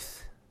faith.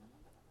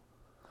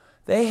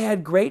 They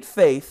had great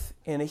faith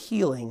in a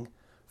healing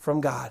from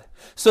God.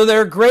 So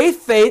their great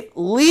faith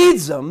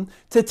leads them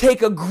to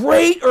take a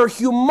great or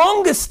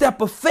humongous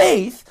step of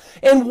faith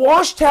and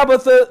wash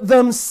Tabitha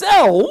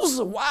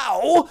themselves,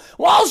 wow,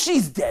 while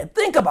she's dead.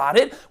 Think about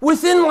it.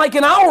 Within like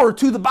an hour or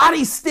two, the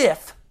body's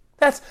stiff.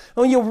 That's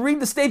when you read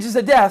the stages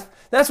of death.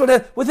 That's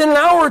what within an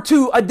hour or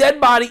two, a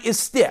dead body is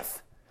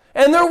stiff.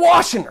 And they're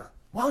washing her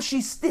while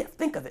she's stiff.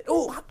 Think of it.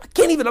 Oh, I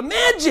can't even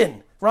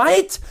imagine,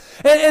 right?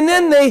 And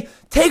then they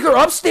take her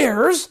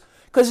upstairs,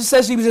 because it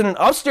says she was in an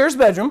upstairs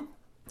bedroom,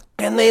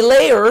 and they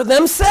lay her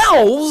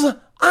themselves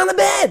on a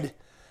bed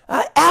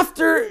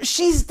after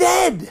she's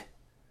dead.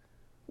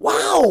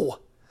 Wow.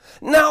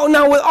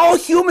 Now, with all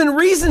human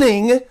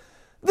reasoning,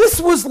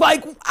 this was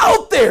like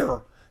out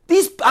there.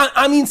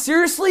 I mean,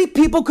 seriously,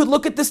 people could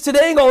look at this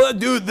today and go,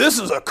 dude, this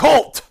is a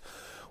cult.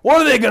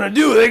 What are they going to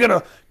do? Are they going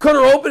to cut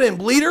her open and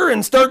bleed her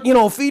and start,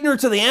 feeding her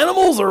to the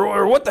animals?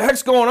 Or what the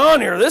heck's going on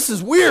here? This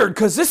is weird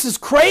because this is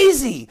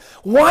crazy.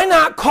 Why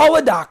not call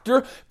a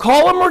doctor,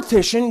 call a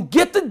mortician,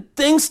 get the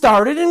thing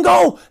started and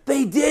go?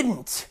 They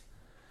didn't.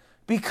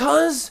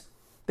 Because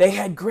they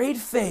had great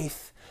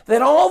faith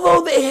that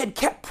although they had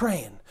kept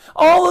praying,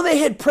 although they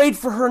had prayed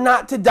for her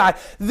not to die,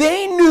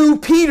 they knew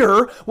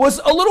Peter was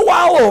a little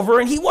while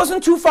over and he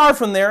wasn't too far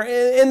from there,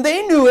 and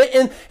they knew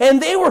it,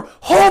 and they were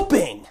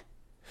hoping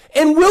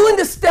and willing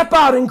to step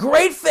out in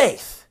great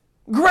faith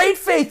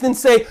and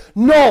say,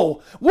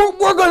 no,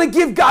 we're going to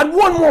give God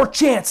one more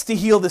chance to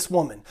heal this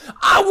woman.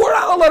 We're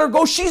not going to let her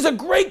go. She's a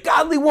great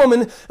godly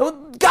woman.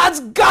 God's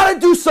got to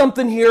do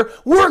something here.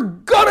 We're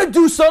going to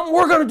do something.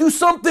 We're going to do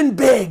something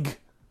big.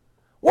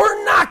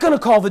 We're not going to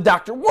call the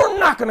doctor. We're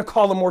not going to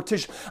call the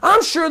mortician.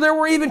 I'm sure there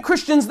were even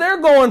Christians there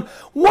going,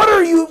 we're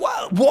going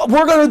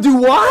to do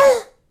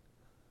what?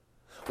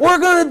 We're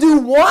going to do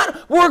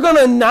what? We're going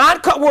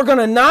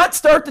to not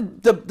start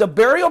the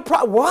burial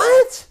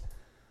what?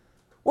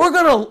 We're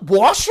going to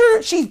wash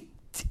her?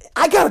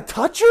 I got to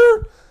touch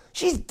her?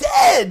 She's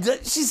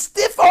dead. She's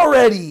stiff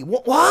already.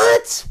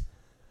 What?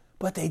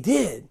 But they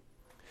did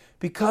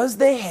because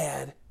they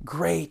had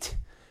great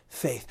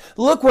faith.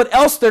 Look what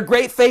else their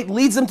great faith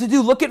leads them to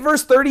do. Look at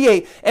verse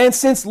 38. And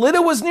since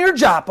Lydda was near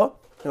Joppa,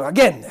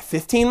 again,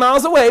 15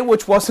 miles away,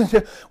 which wasn't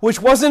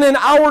an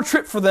hour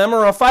trip for them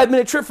or a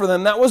 5-minute trip for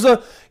them. That was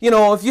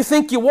if you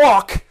think you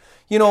walk,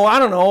 I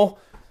don't know,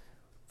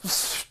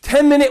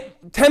 10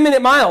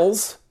 minute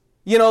miles.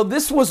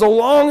 This was a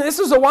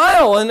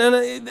while, and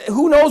then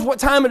who knows what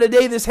time of the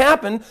day this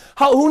happened,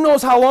 who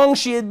knows how long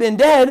she had been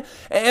dead,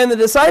 and the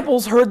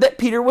disciples heard that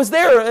Peter was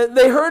there.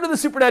 They heard of the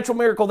supernatural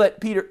miracle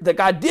that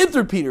God did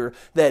through Peter,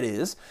 that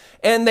is,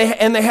 and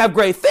they have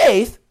great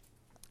faith,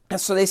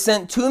 and so they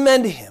sent 2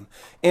 men to him,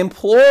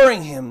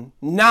 imploring him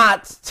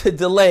not to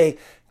delay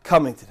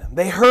coming to them.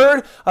 They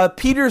heard of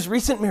Peter's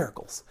recent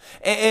miracles.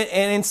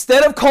 And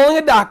instead of calling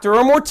a doctor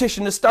or a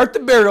mortician to start the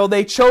burial,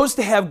 they chose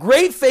to have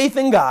great faith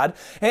in God.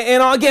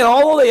 And again,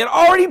 although they had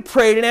already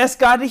prayed and asked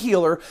God to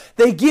heal her,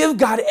 they give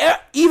God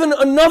even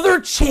another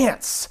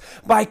chance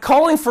by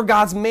calling for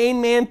God's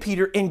main man,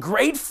 Peter, in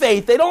great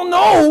faith. They don't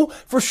know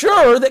for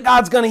sure that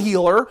God's going to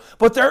heal her,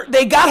 but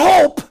they got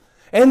hope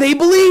and they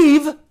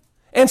believe.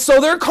 And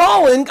so they're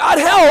calling, God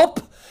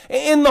help.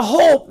 in the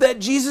hope that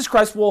Jesus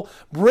Christ will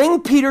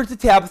bring Peter to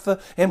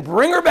Tabitha and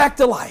bring her back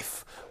to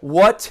life.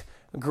 What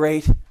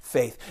great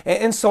faith.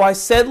 And so I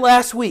said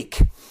last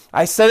week,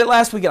 I said it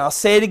last week, and I'll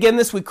say it again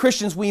this week.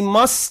 Christians, we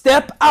must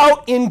step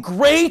out in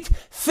great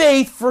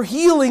faith for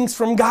healings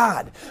from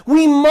God.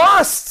 We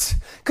must,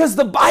 because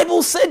the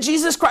Bible said,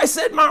 Jesus Christ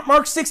said,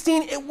 Mark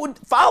 16, it would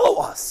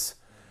follow us.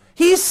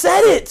 He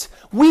said it.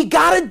 We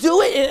got to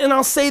do it. And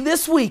I'll say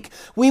this week,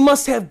 we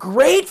must have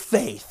great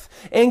faith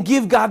and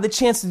give God the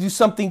chance to do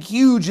something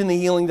huge in the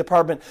healing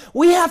department.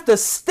 We have to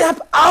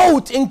step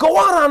out and go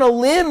out on a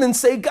limb and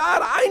say,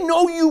 God, I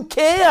know you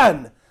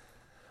can.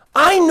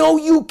 I know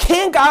you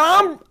can,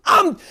 God.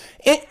 I'm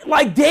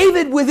like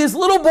David with his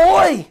little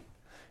boy.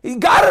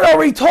 God had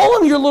already told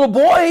him your little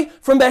boy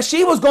from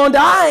Bathsheba was going to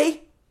die.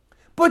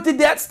 But did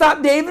that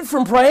stop David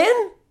from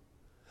praying?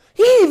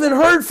 He even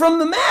heard from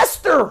the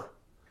master.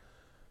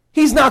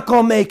 He's not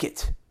going to make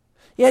it.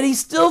 Yet he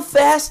still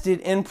fasted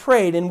and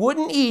prayed and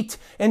wouldn't eat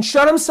and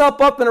shut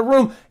himself up in a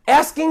room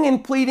asking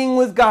and pleading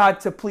with God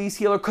to please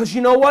heal her. Because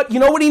you know what?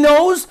 You know what he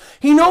knows?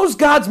 He knows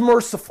God's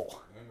merciful.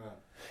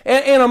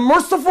 And a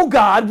merciful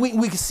God,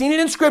 we've seen it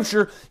in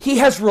Scripture, He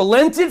has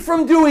relented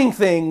from doing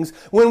things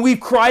when we've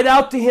cried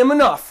out to Him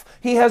enough.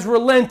 He has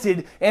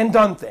relented and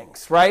done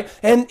things, right?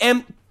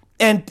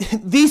 And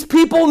these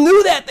people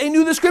knew that. They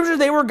knew the Scriptures.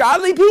 They were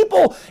godly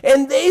people.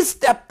 And they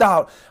stepped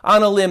out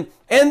on a limb.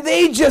 And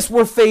they just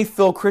were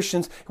faith-filled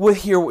Christians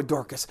with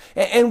Dorcas.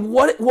 And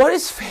what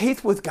is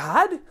faith with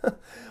God?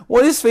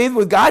 What is faith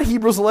with God?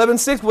 Hebrews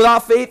 11:6,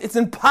 without faith, it's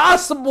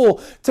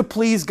impossible to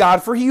please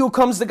God. For he who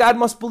comes to God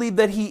must believe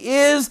that He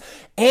is,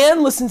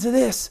 and listen to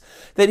this,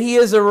 that He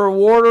is a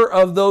rewarder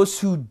of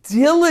those who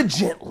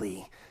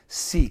diligently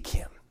seek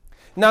Him.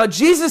 Now,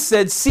 Jesus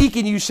said, seek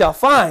and you shall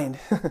find.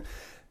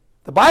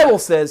 The Bible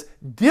says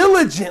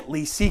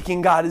diligently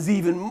seeking God is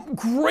even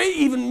great,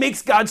 even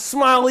makes God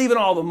smile even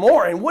all the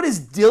more. And what is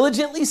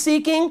diligently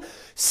seeking?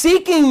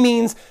 Seeking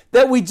means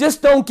that we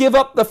just don't give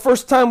up the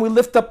first time we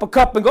lift up a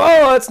cup and go,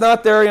 oh, it's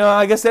not there,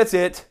 I guess that's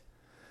it.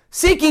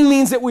 Seeking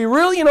means that we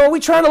really, we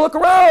trying to look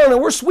around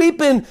and we're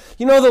sweeping,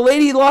 the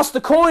lady lost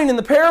the coin in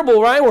the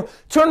parable, right? We're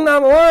turning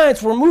on the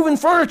lights, we're moving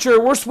furniture,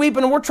 we're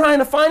sweeping and we're trying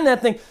to find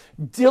that thing.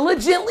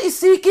 Diligently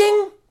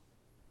seeking?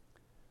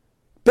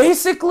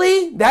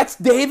 Basically, that's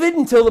David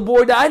until the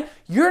boy died.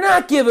 You're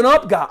not giving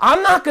up, God.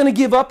 I'm not going to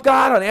give up,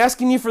 God, on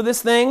asking you for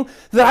this thing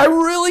that I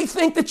really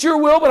think that your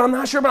will, but I'm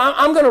not sure. But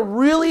I'm going to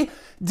really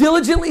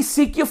diligently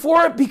seek you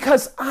for it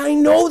because I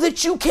know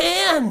that you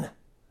can.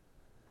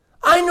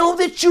 I know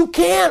that you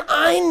can.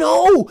 I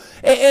know.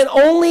 And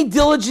only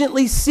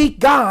diligently seek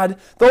God,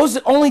 those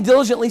that only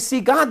diligently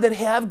seek God that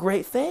have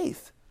great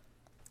faith.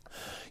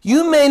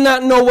 You may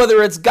not know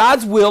whether it's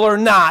God's will or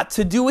not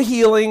to do a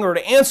healing or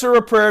to answer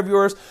a prayer of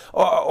yours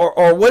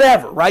or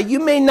whatever, right?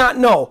 You may not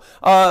know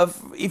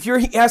if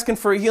you're asking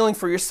for a healing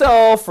for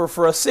yourself or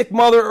for a sick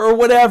mother or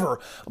whatever.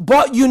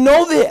 But you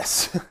know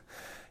this.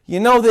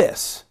 You know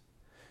this.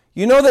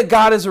 You know that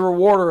God is a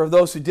rewarder of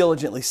those who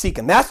diligently seek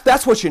Him.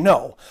 That's what you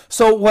know.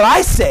 So what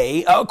I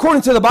say,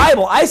 according to the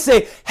Bible, I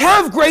say,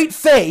 have great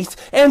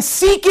faith and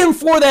seek Him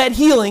for that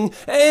healing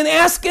and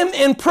ask Him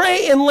and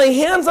pray and lay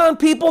hands on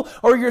people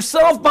or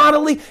yourself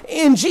bodily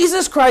in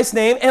Jesus Christ's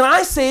name. And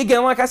I say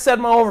again, like I said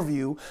in my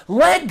overview,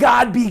 let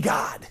God be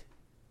God.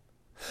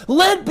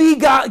 Let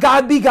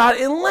God be God,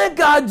 and let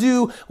God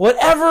do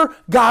whatever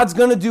God's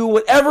going to do,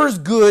 whatever's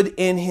good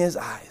in His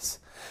eyes.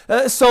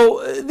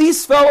 So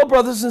these fellow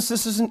brothers and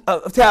sisters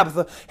of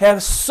Tabitha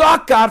have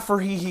sought God for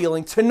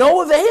healing to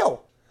no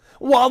avail.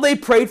 While they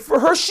prayed for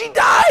her, she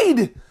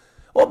died.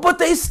 Well, but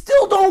they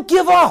still don't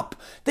give up.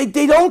 They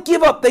don't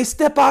give up. They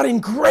step out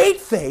in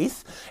great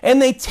faith, and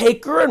they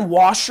take her and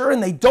wash her,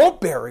 and they don't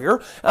bury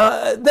her.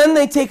 Then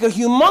they take a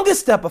humongous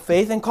step of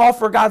faith and call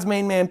for God's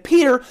main man,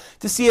 Peter,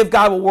 to see if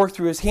God will work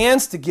through his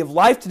hands to give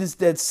life to this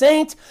dead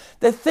saint.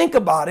 That think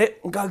about it.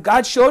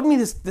 God showed me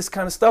this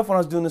kind of stuff when I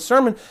was doing the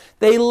sermon.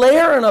 They lay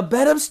her in a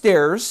bed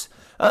upstairs,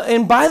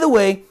 and by the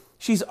way,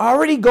 she's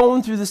already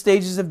going through the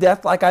stages of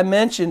death like I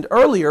mentioned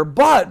earlier,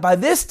 but by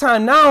this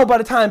time now, by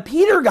the time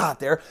Peter got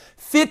there,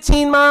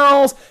 15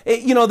 miles,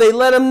 they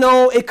let him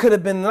know it could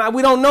have been,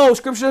 we don't know,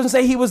 Scripture doesn't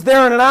say he was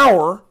there in an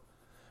hour,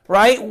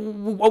 right?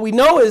 What we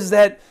know is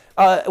that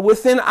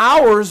within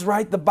hours,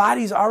 right, the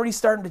body's already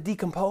starting to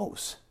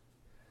decompose.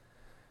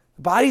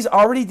 The body's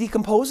already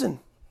decomposing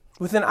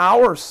within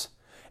hours,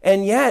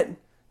 and yet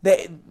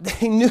they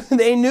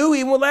knew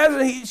even with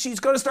Lazarus, she's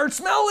going to start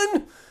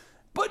smelling.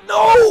 But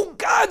no,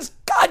 God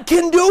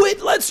can do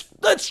it.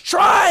 Let's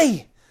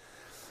try.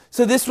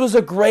 So this was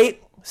a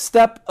great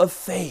step of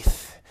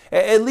faith.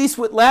 At least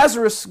with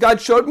Lazarus,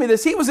 God showed me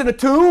this. He was in a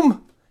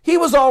tomb. He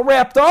was all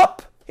wrapped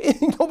up.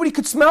 Nobody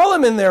could smell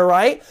him in there,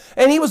 right?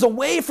 And he was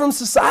away from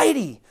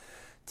society.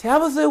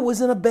 Tabitha was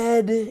in a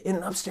bed in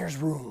an upstairs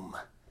room,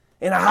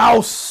 in a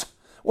house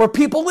where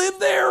people lived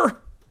there.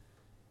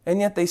 And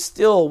yet they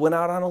still went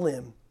out on a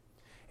limb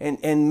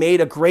and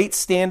made a great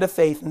stand of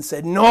faith and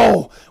said,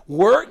 no,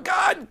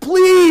 God,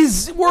 please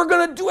Please, we're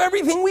going to do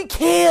everything we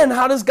can.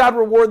 How does God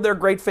reward their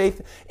great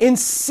faith? In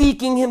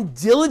seeking him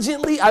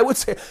diligently. I would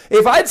say,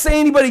 if I'd say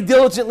anybody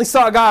diligently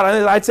sought God,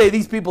 I'd say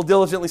these people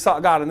diligently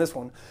sought God in this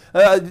one.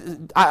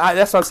 That's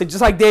what I'm saying.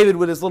 Just like David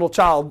with his little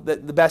child,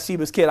 the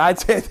Bathsheba's kid, I'd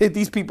say that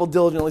these people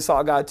diligently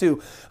sought God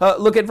too.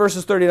 Look at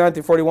verses 39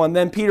 through 41.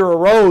 Then Peter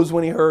arose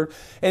when he heard,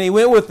 and he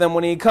went with them.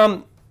 When he had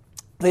come,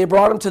 they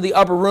brought him to the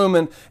upper room,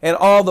 and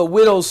all the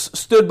widows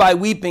stood by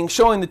weeping,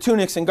 showing the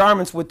tunics and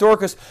garments with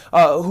Dorcas,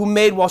 who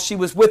made while she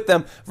was with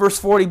them. Verse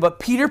 40, but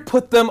Peter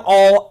put them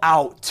all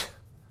out.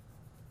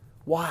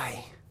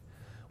 Why?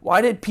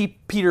 Why did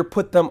Peter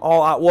put them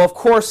all out? Well, of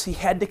course, he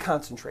had to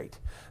concentrate.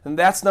 And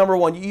that's number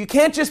one. You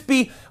can't just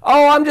be,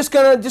 I'm just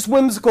going to just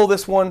whimsical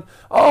this one.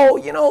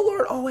 Lord,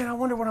 wait, I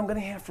wonder what I'm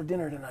going to have for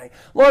dinner tonight.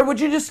 Lord,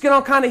 would you just,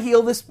 kind of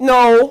heal this?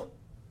 No.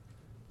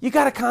 You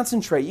got to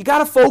concentrate. You got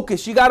to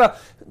focus. You got to,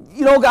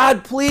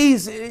 God,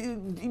 please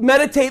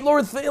meditate.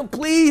 Lord,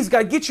 please,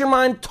 God, get your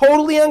mind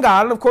totally on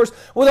God. And of course,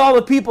 with all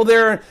the people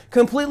there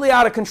completely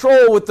out of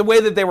control with the way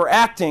that they were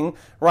acting,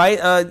 right?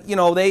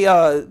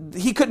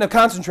 He couldn't have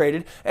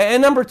concentrated.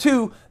 And number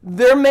two,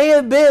 there may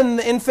have been,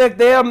 in fact,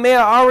 they may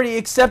have already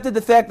accepted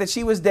the fact that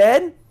she was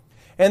dead,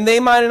 and they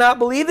might have not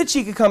believed that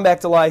she could come back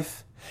to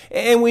life.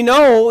 And we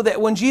know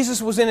that when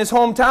Jesus was in his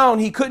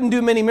hometown, he couldn't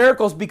do many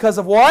miracles because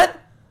of what?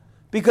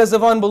 Because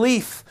of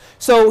unbelief.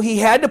 So he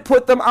had to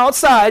put them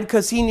outside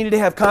because he needed to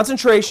have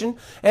concentration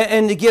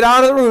and to get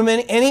out of the room.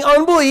 And any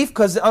unbelief,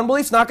 because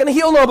unbelief's not going to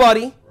heal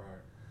nobody.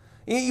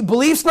 Right.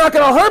 Belief's not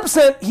going to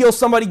 100% heal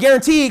somebody,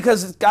 guaranteed,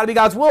 because it's got to be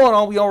God's will and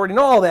all. We already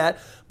know all that.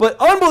 But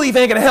unbelief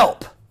ain't going to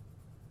help.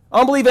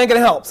 Unbelief ain't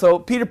going to help. So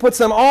Peter puts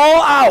them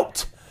all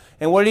out.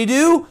 And what did he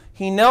do?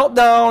 He knelt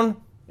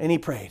down and he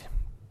prayed.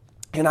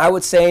 And I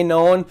would say,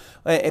 knowing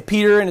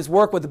Peter and his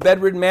work with the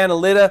bedridden man and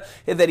Lydda,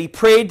 that he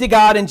prayed to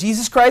God in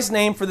Jesus Christ's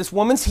name for this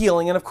woman's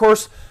healing. And of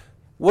course,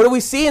 what do we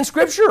see in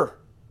Scripture?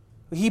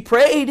 He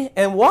prayed,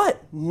 and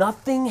what?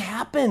 Nothing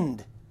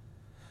happened.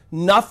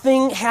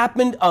 Nothing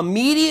happened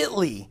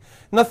immediately.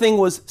 Nothing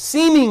was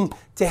seeming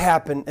to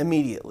happen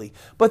immediately.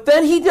 But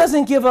then he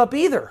doesn't give up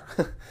either.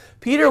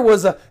 Peter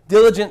was a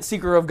diligent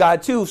seeker of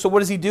God too. So what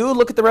does he do?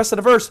 Look at the rest of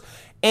the verse.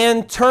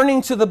 And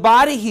turning to the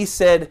body, he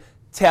said,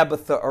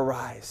 Tabitha,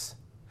 arise.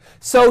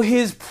 So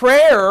his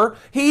prayer,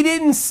 he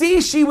didn't see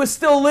she was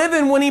still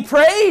living when he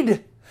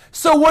prayed.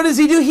 So what does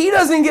he do? He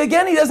doesn't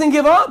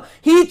give up.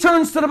 He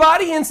turns to the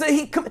body and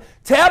says,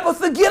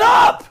 Tabitha, get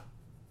up.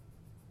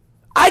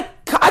 I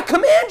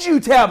command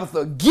you,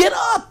 Tabitha, get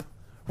up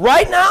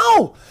right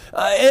now.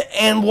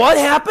 And what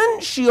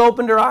happened? She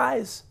opened her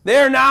eyes.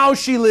 There, now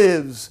she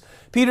lives.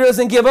 Peter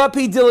doesn't give up.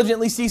 He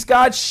diligently seeks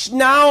God.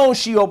 Now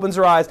she opens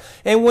her eyes.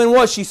 And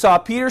when she saw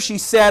Peter, she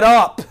sat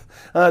up.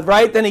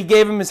 Right? Then he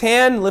gave him his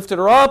hand and lifted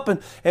her up.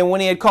 And when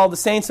he had called the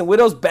saints and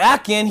widows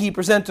back in, he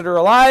presented her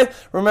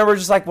alive. Remember,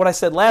 just like what I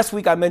said last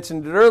week, I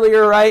mentioned it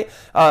earlier, right?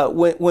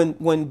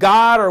 When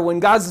God or when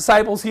God's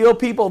disciples heal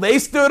people, they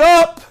stood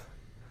up.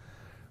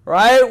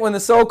 Right? When the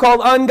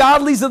so-called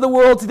ungodlies of the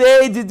world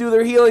today did do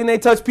their healing, they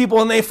touch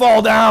people and they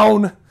fall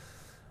down.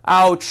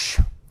 Ouch.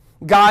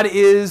 God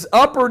is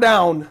up or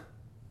down?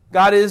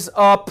 God is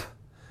up.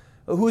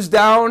 Who's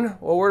down?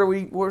 Well,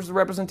 where's the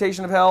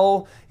representation of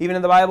hell? Even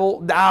in the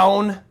Bible,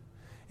 down.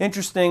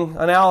 Interesting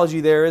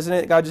analogy there, isn't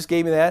it? God just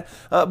gave me that.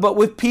 But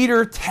with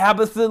Peter,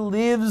 Tabitha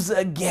lives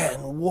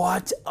again.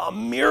 What a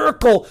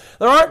miracle.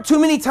 There aren't too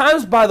many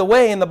times, by the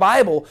way, in the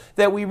Bible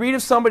that we read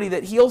of somebody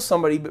that heals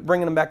somebody, but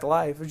bringing them back to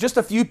life. There's just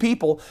a few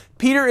people.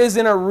 Peter is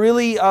in a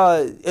really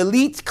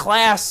elite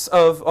class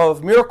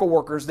of miracle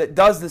workers that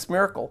does this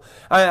miracle.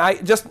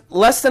 Just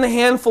less than a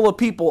handful of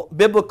people,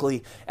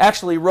 biblically,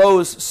 actually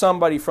rose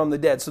somebody from the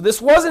dead. So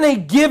this wasn't a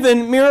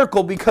given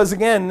miracle because,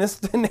 again, this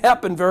didn't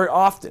happen very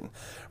often.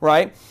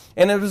 Right?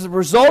 And as a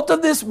result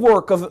of this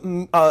work, of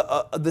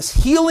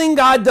this healing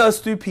God does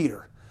through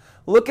Peter,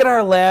 look at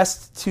our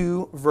last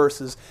two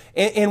verses.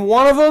 In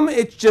one of them,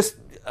 it's just,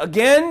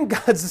 again,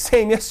 God's the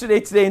same yesterday,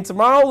 today, and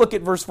tomorrow. Look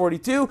at verse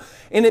 42.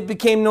 And it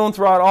became known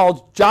throughout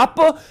all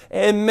Joppa,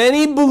 and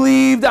many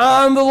believed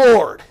on the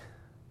Lord.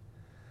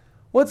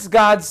 What's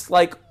God's,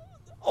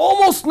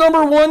 almost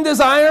number one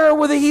desire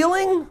with a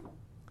healing?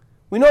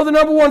 We know the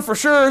number one for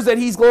sure is that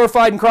he's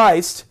glorified in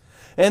Christ.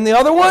 And the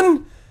other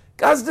one,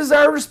 God's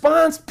desired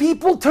response,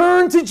 people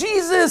turn to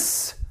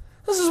Jesus.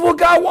 This is what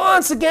God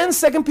wants. Again,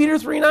 2 Peter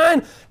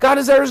 3:9. God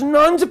desires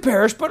none to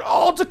perish, but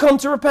all to come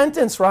to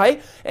repentance,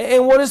 right?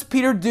 And what does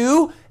Peter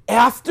do?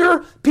 After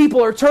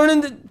people are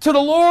turning to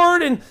the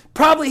Lord, and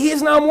probably he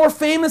is now more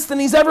famous than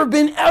he's ever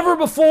been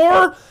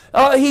before,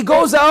 he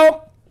goes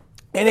out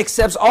and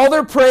accepts all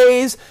their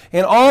praise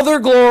and all their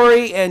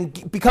glory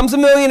and becomes a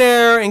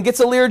millionaire and gets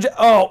a Learjet.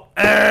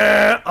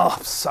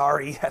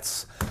 Sorry.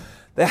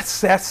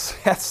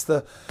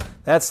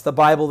 That's the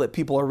Bible that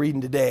people are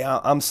reading today.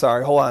 I'm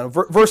sorry. Hold on.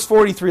 Verse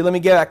 43. Let me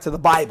get back to the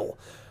Bible.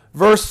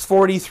 Verse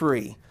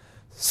 43.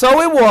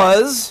 So it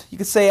was, you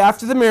could say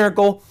after the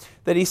miracle,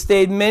 that he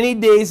stayed many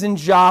days in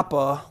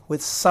Joppa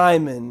with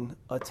Simon,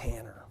 a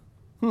tanner.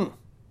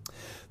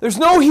 There's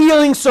no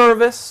healing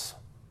service.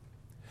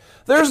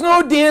 There's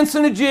no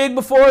dancing a jig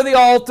before the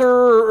altar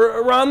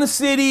or around the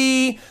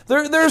city.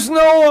 There's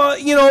no,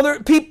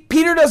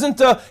 Peter doesn't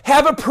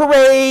have a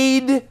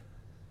parade.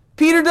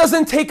 Peter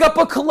doesn't take up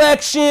a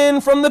collection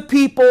from the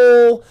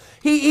people.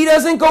 He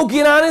doesn't go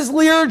get on his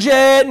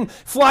Learjet and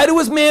fly to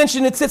his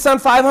mansion. It sits on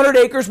 500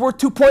 acres worth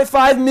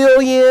 $2.5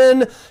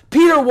 million.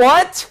 Peter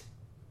what?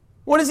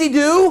 What does he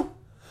do?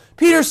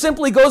 Peter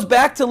simply goes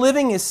back to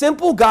living his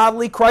simple,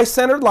 godly,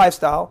 Christ-centered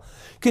lifestyle,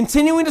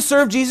 continuing to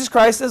serve Jesus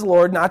Christ as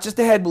Lord, not just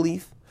a head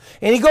belief.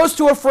 And he goes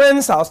to a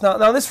friend's house.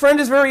 Now this friend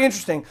is very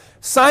interesting.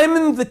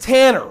 Simon the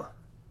tanner.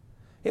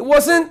 It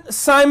wasn't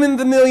Simon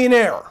the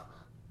millionaire.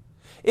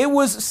 It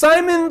was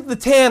Simon the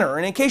tanner.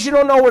 And in case you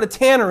don't know what a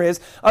tanner is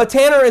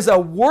a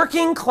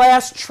working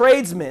class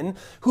tradesman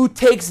who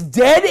takes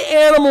dead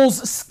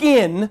animals'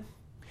 skin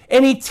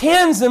and he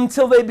tans them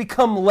till they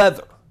become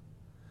leather.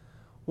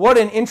 What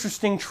an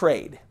interesting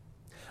trade.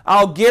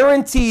 I'll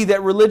guarantee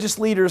that religious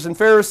leaders and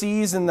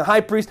Pharisees and the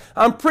high priest,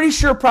 I'm pretty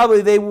sure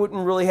probably they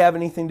wouldn't really have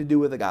anything to do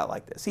with a guy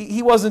like this.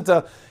 He wasn't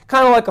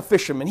kind of like a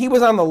fisherman. He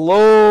was on the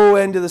low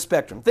end of the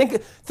spectrum.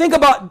 Think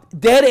about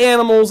dead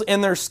animals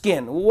and their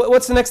skin.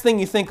 What's the next thing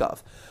you think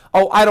of?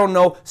 Oh, I don't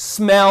know,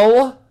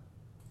 smell.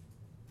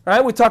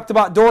 Right? We talked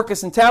about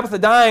Dorcas and Tabitha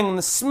dying and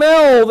the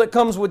smell that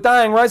comes with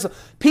dying, right? So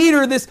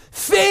Peter, this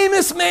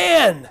famous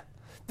man,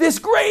 this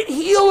great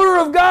healer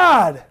of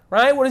God,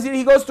 right? What is he?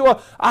 He goes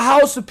to a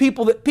house of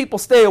people that people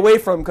stay away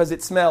from because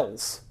it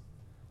smells.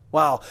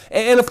 Wow.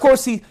 And of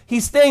course,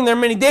 he's staying there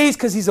many days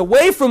because he's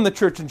away from the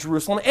church in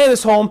Jerusalem and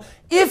his home,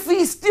 if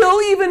he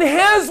still even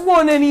has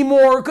one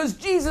anymore, because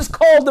Jesus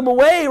called him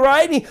away,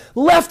 right? And he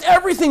left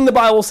everything, the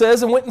Bible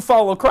says, and went and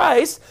followed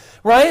Christ,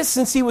 right?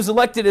 Since he was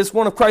elected as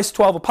one of Christ's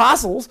 12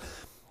 apostles.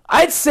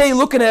 I'd say,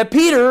 looking at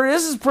Peter,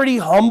 this is pretty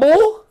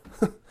humble,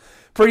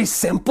 pretty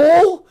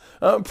simple,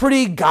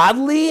 pretty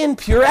godly and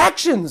pure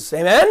actions.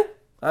 Amen?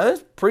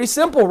 It's pretty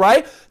simple,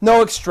 right?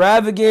 No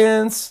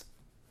extravagance,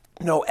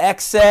 no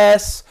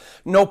excess,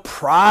 no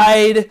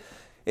pride.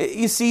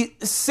 You see,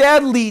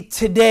 sadly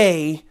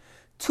today,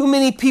 too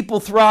many people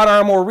throughout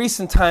our more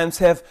recent times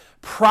have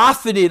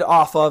profited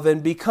off of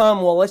and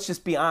become, well, let's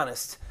just be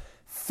honest,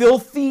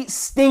 filthy,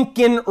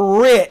 stinking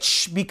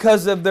rich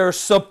because of their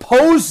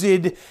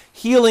supposed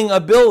healing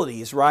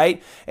abilities,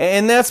 right?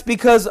 And that's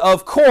because,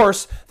 of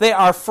course, they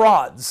are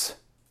frauds.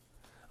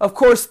 Of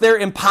course, they're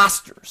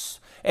imposters.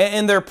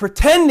 And they're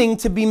pretending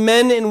to be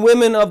men and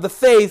women of the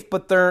faith,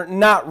 but they're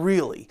not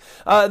really.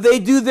 They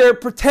do their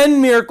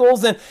pretend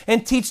miracles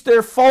and teach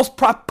their false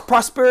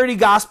prosperity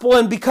gospel,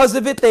 and because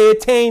of it, they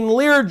attain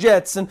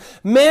Learjets and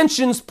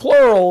mansions,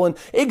 plural, and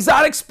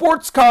exotic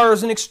sports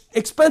cars and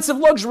expensive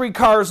luxury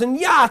cars and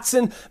yachts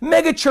and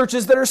mega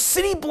churches that are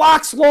city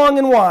blocks long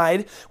and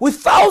wide with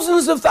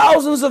thousands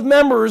of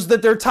members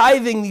that they're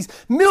tithing these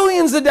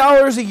millions of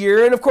dollars a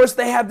year. And of course,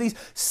 they have these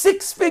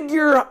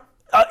six-figure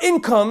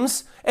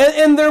incomes,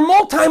 and they're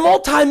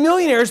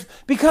multi-millionaires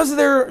because of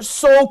their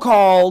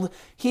so-called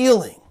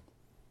healing.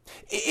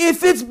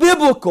 If it's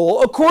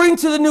biblical, according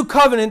to the new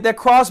covenant that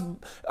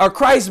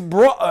Christ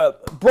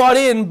brought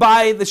in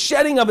by the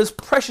shedding of his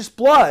precious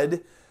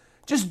blood,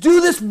 just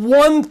do this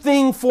one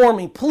thing for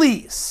me,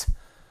 please.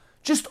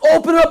 Just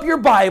open up your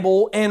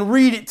Bible and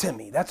read it to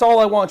me. That's all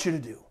I want you to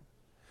do.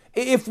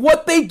 If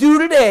what they do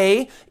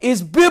today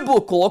is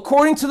biblical,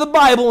 according to the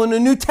Bible in the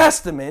New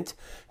Testament,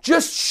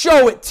 just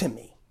show it to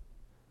me.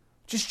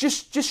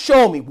 Just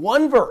show me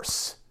one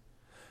verse.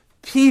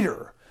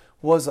 Peter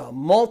was a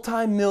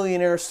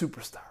multi-millionaire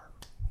superstar.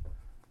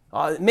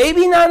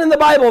 Maybe not in the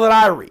Bible that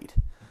I read.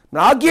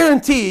 Now, I'll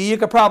guarantee you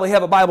could probably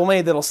have a Bible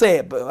made that'll say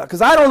it,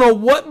 because I don't know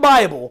what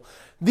Bible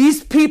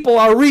these people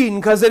are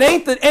reading, because it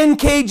ain't the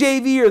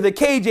NKJV or the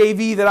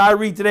KJV that I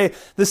read today,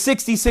 the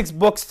 66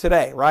 books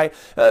today, right?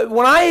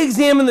 When I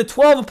examine the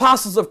 12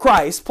 apostles of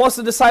Christ, plus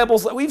the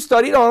disciples that we've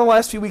studied on the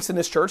last few weeks in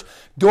this church,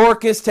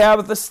 Dorcas,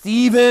 Tabitha,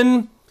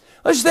 Stephen,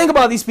 let's just think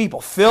about these people.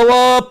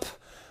 Philip,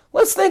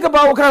 let's think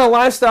about what kind of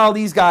lifestyle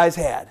these guys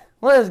had.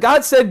 Well, as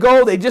God said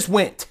go, they just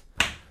went.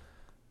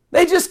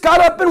 They just got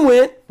up and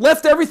went,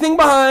 left everything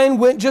behind,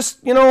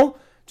 just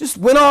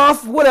went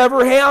off,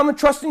 whatever. Hey, I'm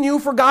trusting you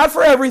for God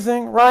for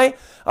everything, right?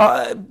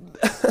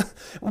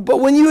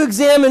 But when you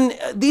examine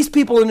these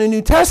people in the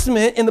New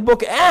Testament, in the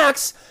book of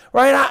Acts,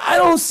 right, I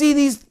don't see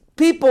these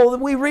people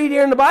that we read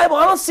here in the Bible,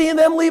 I don't see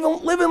them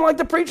living like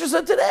the preachers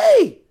of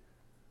today.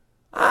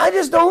 I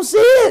just don't see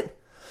it.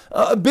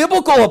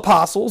 Biblical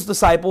apostles,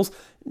 disciples,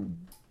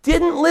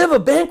 didn't live a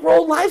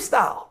bankrolled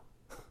lifestyle.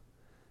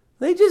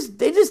 They just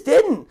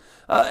didn't.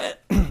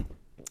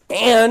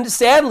 And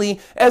sadly,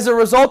 as a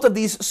result of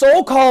these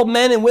so-called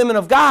men and women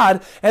of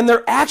God and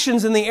their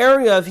actions in the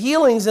area of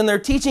healings and their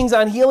teachings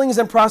on healings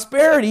and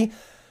prosperity,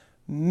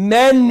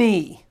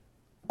 many,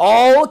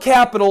 all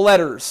capital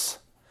letters,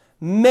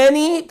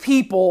 many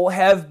people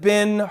have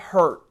been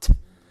hurt.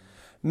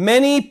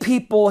 Many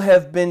people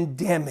have been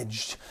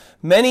damaged.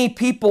 Many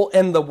people,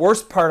 and the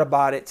worst part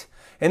about it,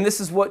 and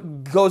this is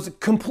what goes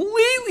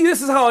completely,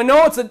 this is how I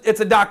know it's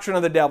a doctrine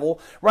of the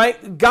devil,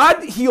 right?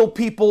 God healed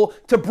people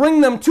to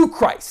bring them to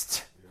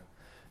Christ.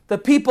 the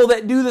people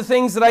that do the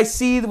things that I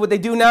see, what they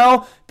do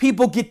now,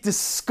 people get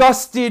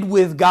disgusted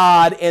with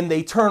God and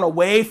they turn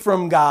away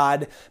from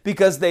God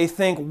because they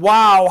think,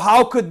 wow,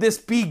 how could this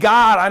be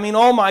God? I mean,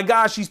 oh my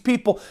gosh, these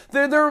people,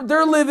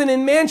 they're living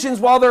in mansions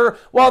while their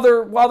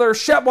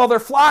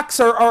flocks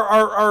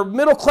are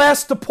middle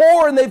class to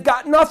poor and they've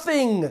got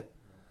nothing.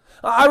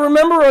 I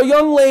remember a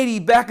young lady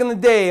back in the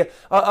day,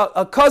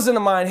 a cousin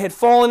of mine had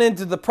fallen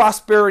into the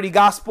prosperity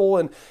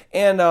gospel,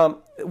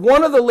 and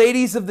one of the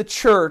ladies of the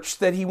church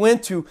that he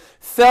went to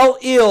fell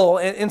ill,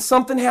 and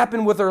something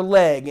happened with her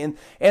leg,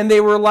 and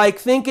they were like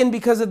thinking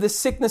because of the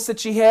sickness that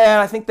she had,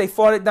 I think they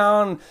fought it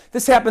down.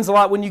 This happens a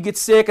lot when you get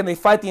sick and they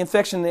fight the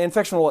infection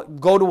will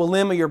go to a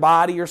limb of your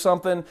body or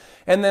something,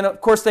 and then of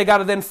course they got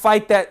to then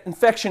fight that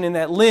infection in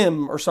that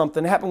limb or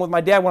something. It happened with my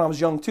dad when I was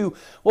young too.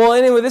 Well,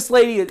 anyway, this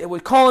lady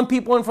was calling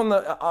people in from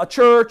the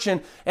church,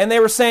 and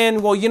they were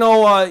saying, well,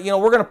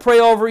 we're going to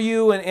pray over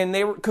you, and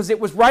they were, because it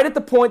was right at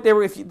the point they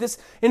were, if this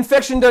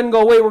infection doesn't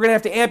go away, we're going to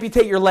have to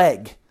amputate your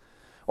leg,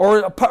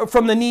 or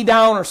from the knee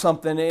down or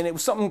something, and it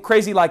was something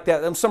crazy like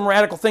that, some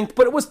radical thing,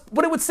 but it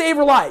would save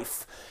her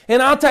life.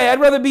 And I'll tell you, I'd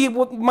rather be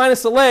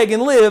minus a leg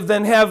and live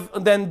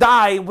than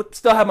die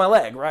still have my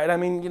leg, right? I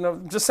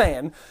mean, just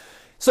saying.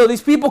 So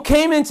these people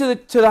came into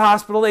the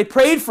hospital, they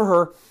prayed for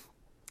her,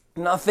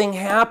 nothing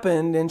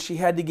happened, and she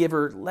had to give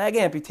her leg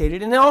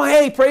amputated, and oh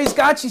hey, praise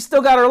God, she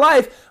still got her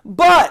life,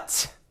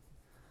 but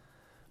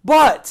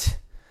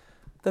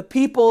the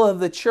people of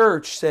the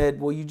church said,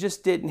 well, you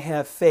just didn't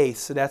have faith,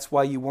 so that's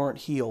why you weren't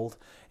healed.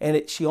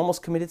 And she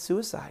almost committed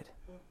suicide.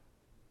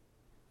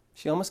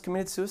 She almost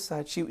committed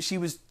suicide. She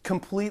was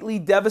completely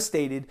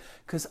devastated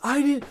because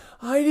I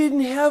didn't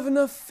have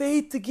enough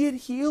faith to get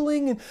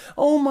healing. And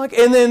oh my!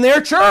 And then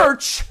their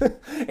church,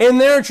 in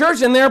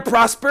their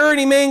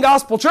prosperity main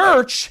gospel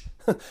church,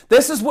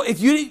 this is what,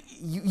 if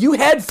you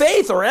had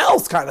faith or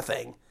else kind of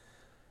thing.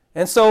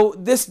 And so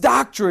this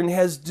doctrine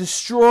has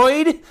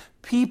destroyed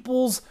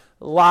people's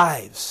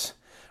lives,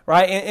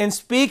 right? And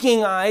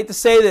speaking, I hate to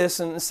say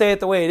this and say it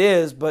the way it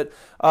is, but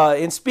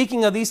in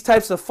speaking of these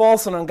types of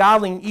false and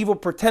ungodly and evil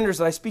pretenders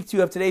that I speak to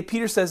you of today,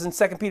 Peter says in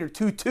 2 Peter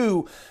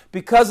 2:2,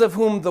 because of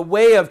whom the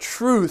way of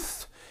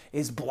truth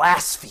is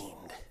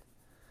blasphemed.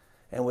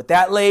 And with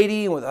that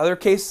lady and with other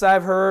cases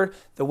I've heard,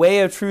 the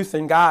way of truth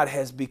in God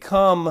has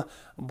become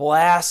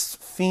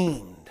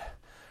blasphemed.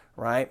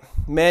 Right?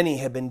 Many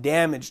have been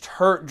damaged,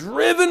 hurt,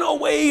 driven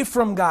away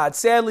from God.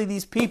 Sadly,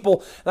 these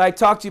people that I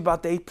talked to you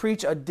about, they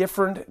preach a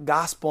different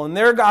gospel. In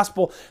their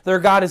gospel, their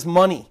God is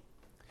money.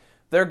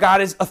 Their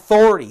God is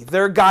authority.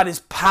 Their God is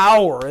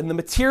power and the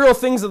material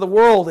things of the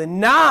world, and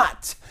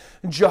not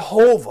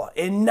Jehovah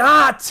and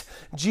not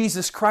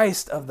Jesus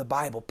Christ of the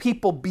Bible.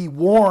 People, be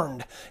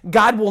warned.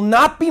 God will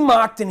not be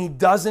mocked, and He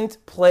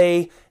doesn't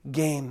play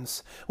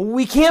games.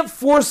 We can't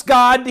force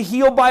God to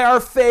heal by our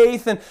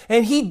faith,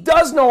 and He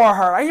does know our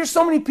heart. I hear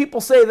so many people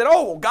say that,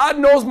 oh, God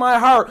knows my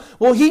heart.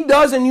 Well, He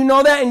does, and you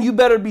know that, and you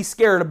better be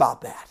scared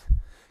about that.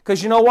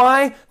 Because you know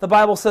why? The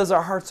Bible says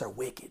our hearts are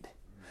wicked.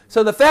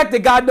 So the fact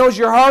that God knows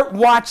your heart,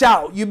 watch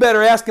out. You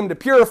better ask Him to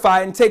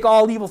purify and take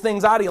all evil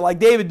things out of you like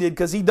David did,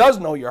 because He does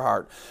know your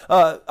heart.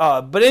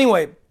 But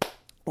anyway,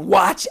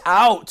 watch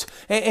out.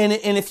 And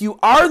if you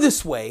are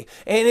this way,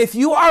 and if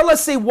you are,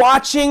 let's say,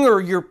 watching, or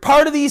you're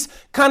part of these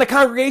kind of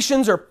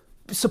congregations, or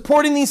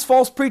supporting these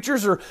false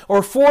preachers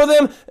or for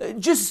them,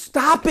 just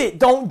stop it.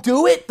 Don't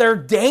do it. They're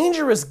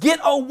dangerous. Get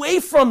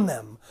away from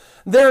them.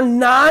 They're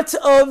not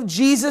of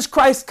Jesus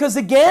Christ. Because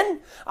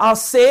again, I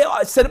said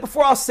it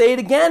before, I'll say it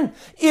again.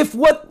 If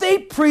what they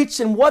preach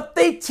and what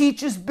they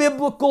teach is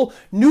biblical,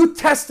 New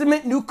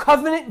Testament, New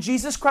Covenant,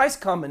 Jesus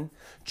Christ coming,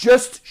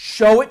 just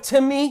show it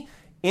to me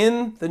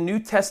in the New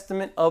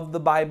Testament of the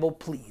Bible,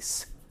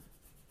 please.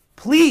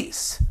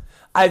 Please.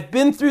 I've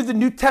been through the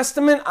New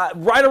Testament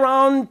right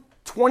around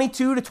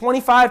 22 to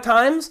 25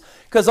 times,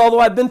 because although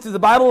I've been through the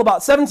Bible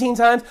about 17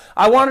 times,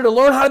 I wanted to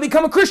learn how to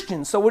become a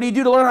Christian. So what do you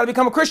do to learn how to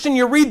become a Christian?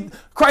 You read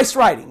Christ's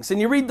writings, and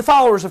you read the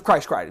followers of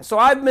Christ's writings. So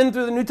I've been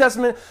through the New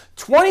Testament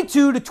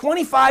 22 to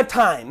 25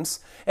 times,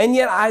 and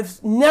yet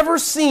I've never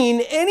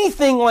seen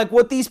anything like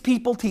what these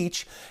people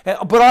teach.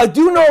 But I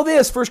do know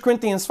this, 1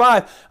 Corinthians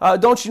 5,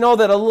 don't you know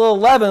that a little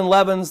leaven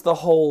leavens the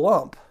whole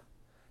lump?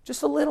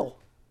 Just a little.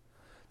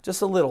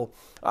 Just a little.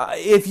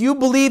 If you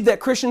believe that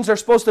Christians are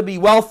supposed to be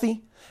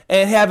wealthy,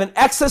 and have an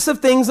excess of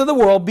things of the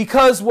world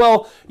because,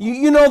 well,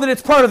 you know that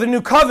it's part of the new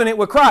covenant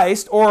with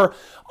Christ, or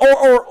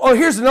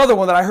here's another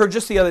one that I heard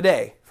just the other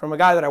day from a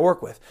guy that I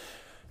work with.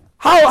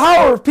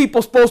 How are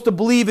people supposed to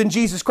believe in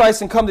Jesus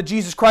Christ and come to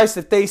Jesus Christ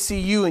if they see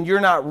you and you're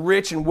not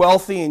rich and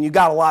wealthy and you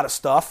got a lot of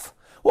stuff?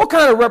 What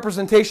kind of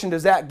representation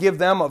does that give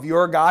them of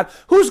your God?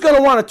 Who's going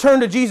to want to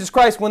turn to Jesus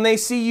Christ when they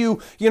see you,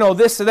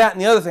 this or that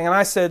and the other thing? And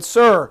I said,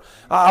 sir,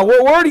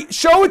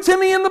 show it to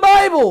me in the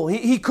Bible.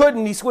 He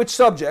couldn't. He switched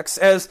subjects,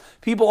 as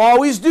people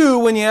always do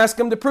when you ask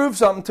them to prove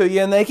something to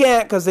you, and they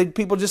can't, because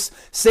people just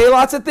say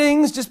lots of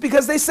things just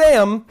because they say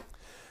them.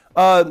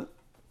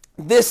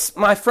 This,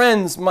 my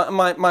friends,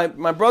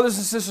 my brothers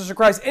and sisters in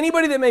Christ,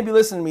 anybody that may be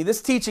listening to me,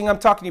 this teaching I'm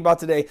talking about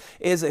today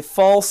is a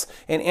false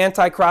and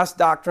anti-cross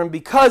doctrine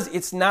because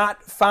it's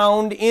not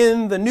found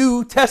in the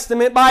New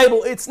Testament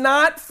Bible. It's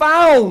not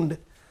found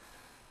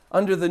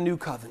under the New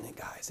Covenant,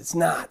 guys. It's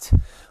not.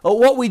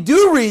 What we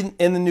do read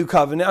in the New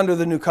Covenant, under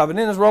the New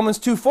Covenant, is Romans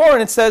 2:4,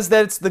 and it says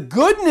that it's the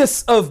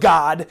goodness of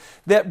God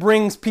that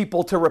brings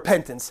people to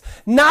repentance,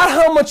 not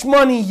how much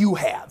money you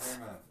have.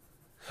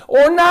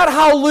 Or not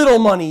how little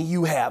money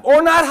you have,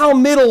 or not how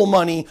middle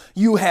money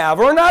you have,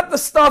 or not the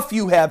stuff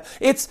you have.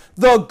 It's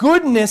the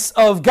goodness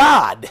of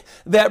God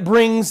that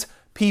brings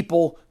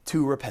people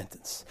to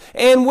repentance.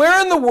 And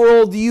where in the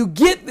world do you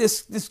get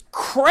this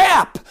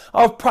crap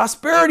of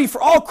prosperity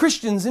for all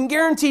Christians and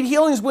guaranteed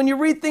healings when you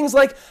read things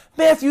like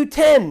Matthew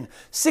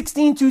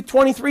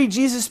 10:16-23,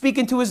 Jesus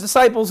speaking to his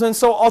disciples, and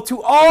so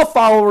to all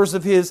followers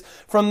of his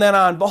from then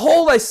on,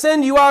 behold, I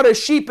send you out as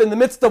sheep in the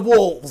midst of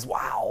wolves.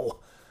 Wow.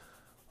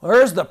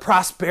 Where's the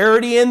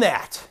prosperity in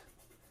that?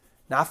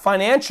 Not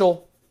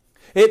financial.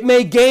 It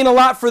may gain a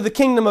lot for the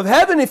kingdom of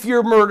heaven if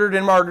you're murdered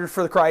and martyred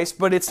for Christ,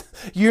 but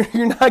you're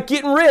not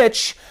getting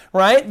rich,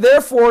 right?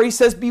 Therefore, he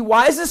says, be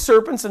wise as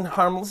serpents and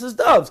harmless as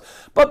doves.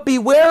 But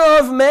beware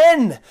of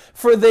men,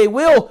 for they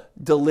will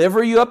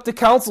deliver you up to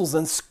councils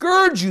and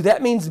scourge you.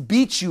 That means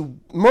beat you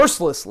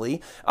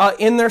mercilessly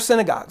in their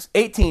synagogues.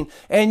 18,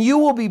 and you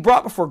will be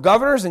brought before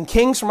governors and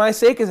kings for my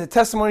sake as a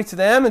testimony to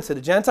them and to the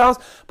Gentiles.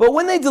 But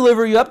when they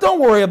deliver you up, don't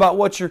worry about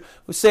what you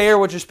say or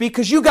what you speak,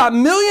 because you got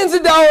millions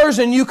of dollars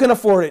and you can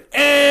afford it.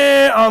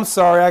 I'm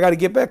sorry, I got to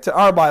get back to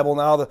our Bible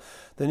now,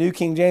 the New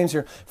King James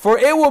here. For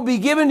it will be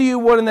given to you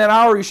what in that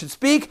hour you should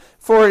speak,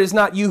 for it is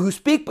not you who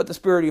speak, but the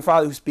Spirit of your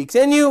Father who speaks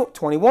in you.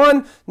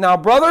 21, now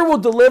brother will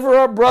deliver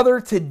up brother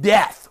to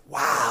death.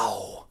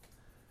 Wow.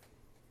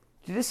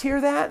 Did you just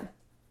hear that?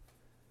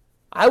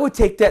 I would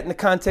take that in the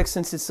context,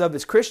 since it's of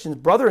his Christians,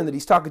 brethren that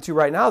he's talking to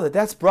right now,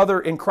 that's brother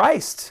in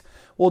Christ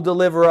will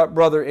deliver up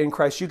brother in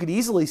Christ. You could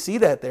easily see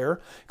that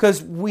there,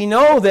 because we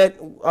know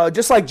that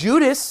just like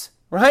Judas,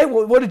 right?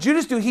 What did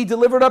Judas do? He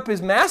delivered up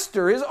his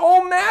master, his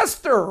own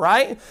master,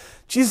 right?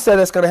 Jesus said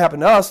that's going to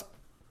happen to us.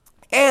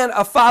 And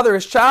a father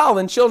his child,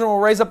 and children will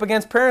raise up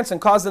against parents and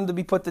cause them to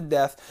be put to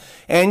death.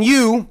 And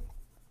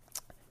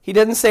he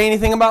didn't say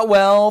anything about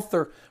wealth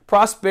or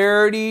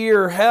prosperity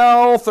or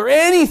health or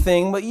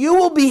anything, but you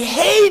will be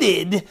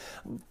hated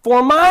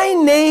for my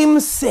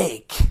name's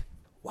sake.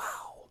 Wow.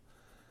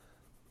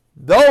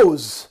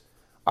 Those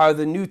are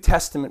the New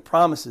Testament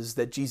promises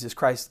that Jesus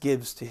Christ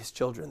gives to his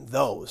children.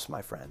 Those,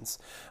 my friends.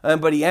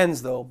 But he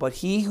ends, though, but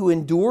he who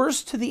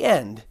endures to the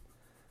end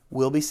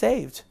will be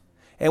saved.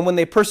 And when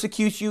they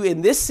persecute you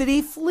in this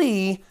city,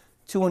 flee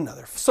to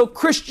another. So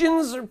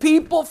Christians are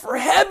people, for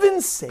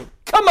heaven's sake,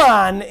 come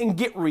on and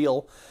get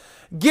real.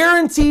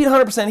 Guaranteed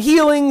 100%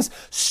 healings,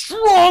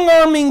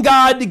 strong-arming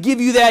God to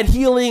give you that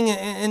healing,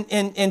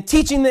 and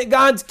teaching that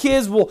God's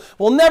kids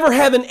will never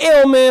have an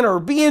ailment or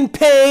be in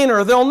pain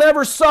or they'll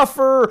never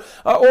suffer,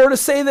 or to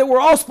say that we're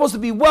all supposed to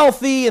be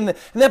wealthy and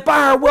that by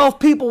our wealth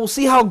people will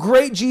see how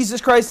great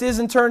Jesus Christ is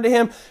and turn to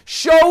him.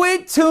 Show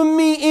it to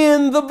me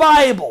in the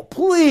Bible,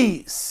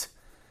 please.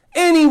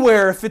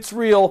 Anywhere if it's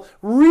real.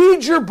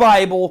 Read your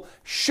Bible.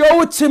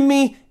 Show it to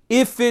me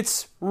if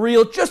it's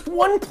real. Just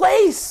one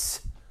place.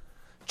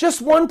 Just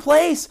one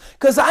place,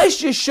 because I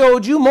just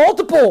showed you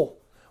multiple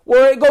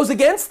where it goes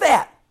against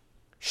that.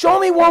 Show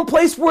me one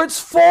place where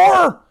it's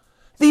for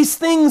these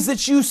things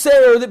that you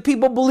say or that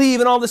people believe,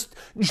 and all this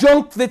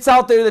junk that's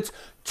out there that's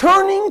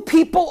turning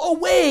people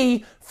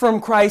away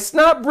from Christ,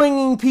 not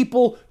bringing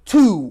people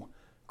to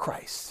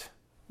Christ.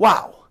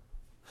 Wow.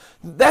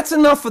 That's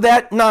enough of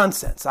that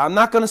nonsense. I'm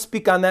not going to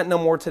speak on that no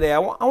more today. I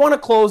want to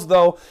close,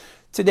 though,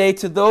 today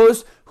to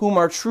those whom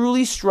are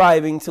truly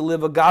striving to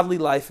live a godly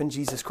life in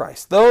Jesus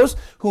Christ. Those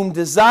whom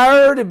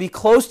desire to be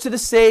close to the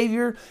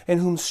Savior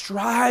and whom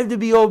strive to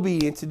be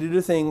obedient to do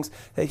the things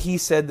that he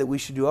said that we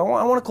should do. I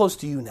want to close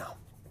to you now.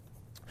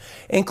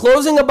 In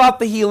closing about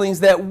the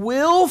healings that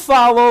will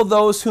follow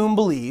those whom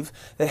believe,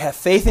 that have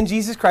faith in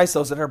Jesus Christ,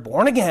 those that are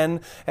born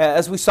again,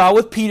 as we saw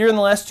with Peter in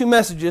the last two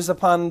messages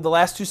upon the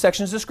last two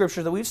sections of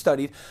Scripture that we've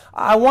studied,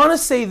 I want to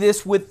say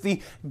this with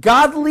the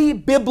godly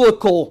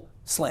biblical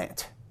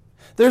slant.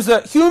 There's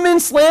a human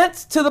slant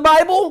to the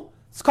Bible.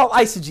 It's called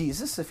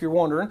eisegesis, if you're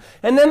wondering.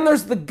 And then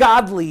there's the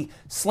godly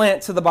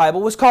slant to the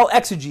Bible. It's called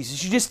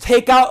exegesis. You just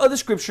take out of the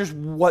Scriptures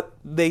what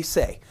they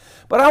say.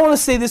 But I want to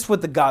say this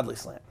with the godly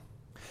slant.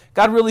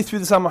 God really threw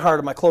this on my heart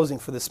in my closing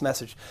for this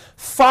message.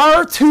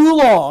 Far too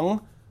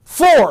long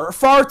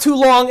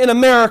in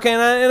America,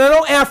 and I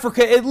know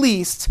Africa at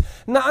least.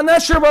 I'm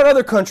not sure about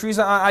other countries.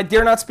 I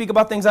dare not speak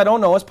about things I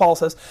don't know, as Paul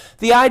says.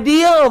 The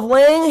idea of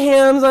laying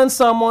hands on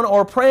someone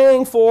or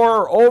praying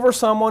for or over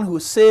someone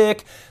who's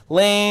sick,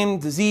 lame,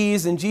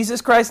 diseased, in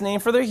Jesus Christ's name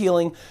for their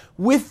healing,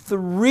 with the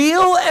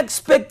real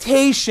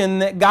expectation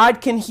that God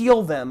can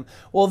heal them,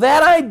 well,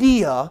 that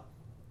idea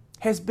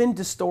has been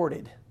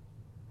distorted.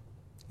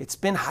 It's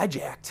been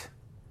hijacked.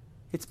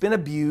 It's been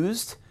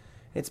abused.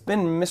 It's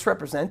been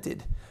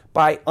misrepresented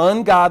by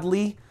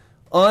ungodly,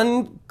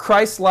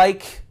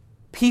 un-Christ-like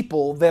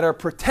people that are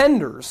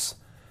pretenders,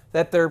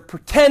 that they're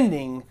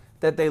pretending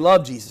that they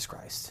love Jesus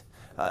Christ.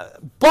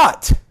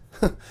 But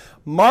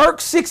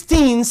Mark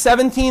 16,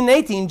 17, and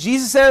 18,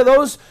 Jesus said,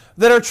 those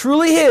that are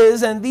truly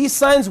his, and these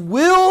signs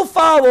will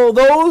follow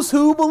those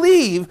who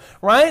believe,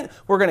 right?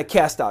 We're going to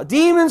cast out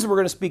demons, we're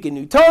going to speak in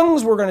new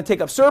tongues, we're going to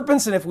take up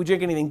serpents, and if we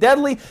drink anything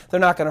deadly, they're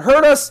not going to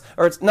hurt us,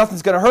 or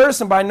nothing's going to hurt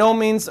us, and by no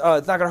means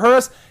it's not going to hurt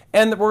us,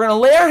 and we're going to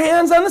lay our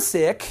hands on the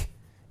sick,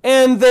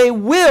 and they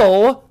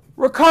will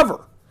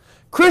recover.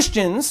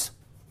 Christians,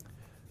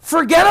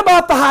 forget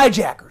about the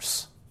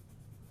hijackers.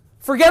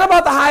 Forget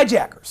about the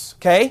hijackers,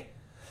 okay?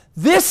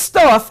 This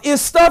stuff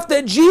is stuff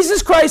that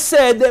Jesus Christ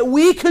said that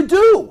we could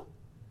do.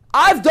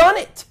 I've done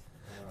it.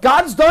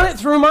 God's done it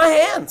through my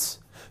hands.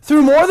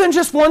 Through more than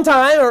just one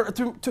time, or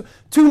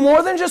to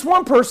more than just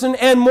one person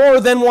and more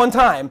than one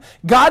time.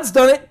 God's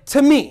done it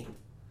to me.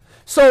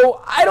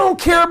 So I don't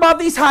care about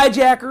these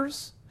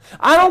hijackers.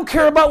 I don't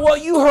care about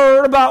what you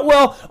heard about,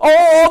 well,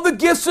 all the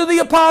gifts of the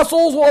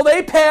apostles, well,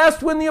 they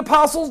passed when the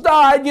apostles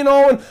died,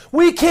 and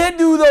we can't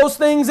do those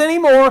things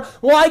anymore.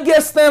 Well, I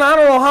guess then I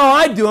don't know how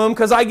I do them,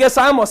 because I guess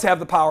I must have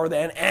the power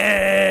then.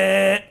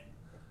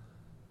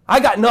 I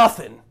got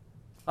nothing.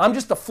 I'm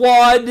just a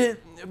flawed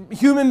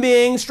human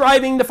being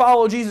striving to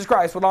follow Jesus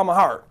Christ with all my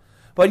heart.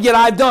 But yet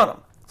I've done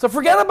them. So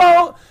forget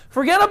about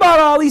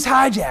all these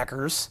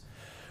hijackers.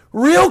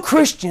 Real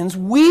Christians,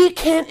 we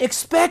can't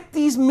expect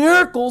these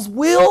miracles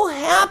will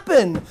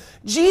happen.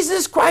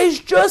 Jesus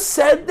Christ just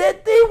said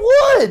that they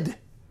would.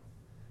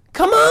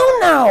 Come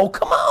on now,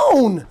 come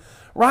on,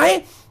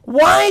 right?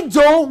 Why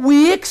don't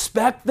we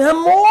expect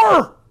them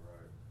more?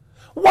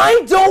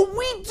 Why don't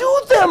we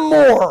do them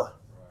more?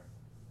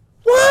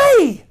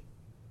 Why?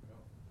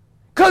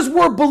 Because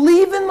we're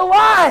believing the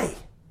lie.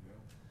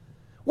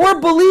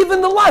 We're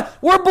believing the lie.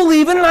 We're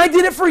believing, and I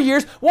did it for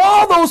years, well,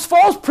 all those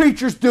false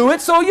preachers do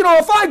it, so,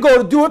 if I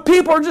go to do it,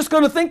 people are just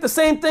going to think the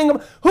same thing.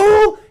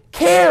 Who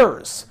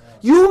cares?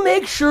 You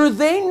make sure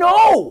they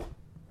know.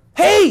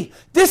 Hey,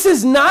 this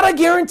is not a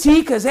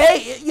guarantee, because, hey,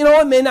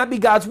 it may not be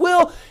God's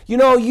will.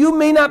 You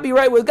may not be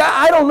right with God.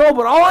 I don't know,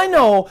 but all I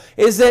know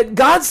is that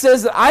God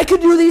says that I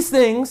could do these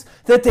things,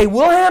 that they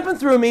will happen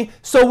through me,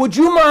 so would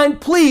you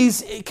mind,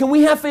 please, can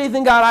we have faith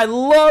in God? I'd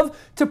love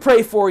to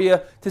pray for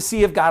you to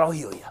see if God will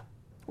heal you.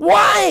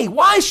 Why?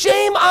 Why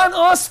shame on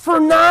us for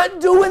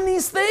not doing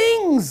these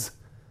things?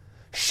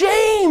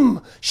 Shame.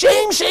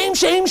 Shame, shame,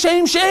 shame,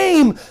 shame,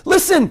 shame.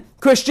 Listen,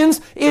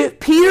 Christians, if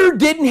Peter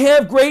didn't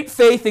have great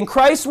faith in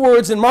Christ's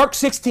words in Mark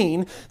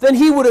 16, then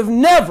he would have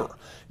never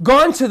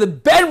gone to the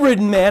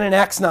bedridden man in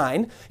Acts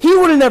 9. He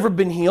would have never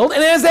been healed.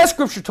 And as that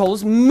scripture told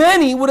us,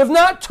 many would have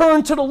not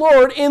turned to the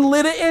Lord in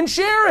Lydda and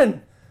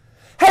Sharon.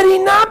 Had he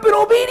not been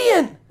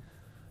obedient,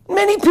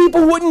 many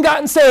people wouldn't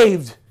gotten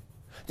saved.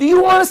 Do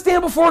you want to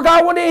stand before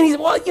God one day and he said,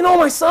 well,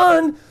 my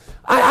son,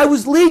 I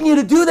was leading you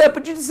to do that,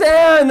 but you just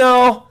say,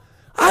 no.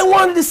 I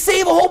wanted to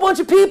save a whole bunch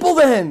of people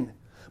then.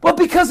 But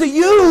because of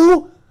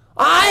you,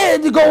 I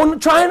had to go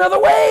and try another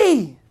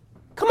way.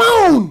 Come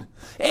on.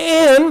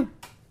 And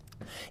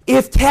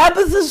if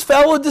Tabitha's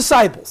fellow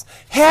disciples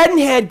hadn't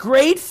had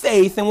great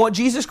faith in what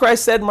Jesus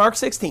Christ said in Mark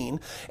 16,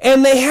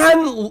 and they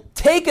hadn't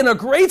taken a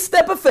great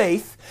step of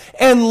faith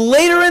and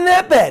laid her in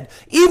that bed,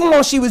 even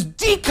while she was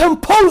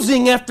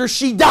decomposing after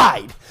she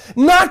died,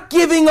 not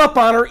giving up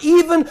on her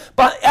even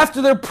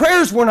after their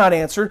prayers were not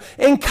answered,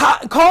 and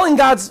calling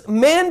God's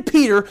man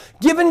Peter,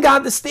 giving God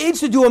the stage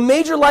to do a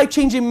major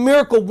life-changing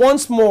miracle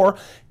once more,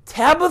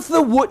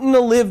 Tabitha wouldn't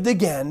have lived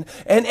again,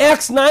 and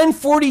Acts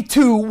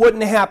 9:42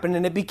 wouldn't have happened,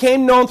 and it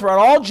became known throughout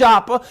all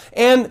Joppa,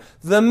 and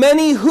the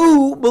many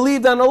who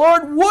believed on the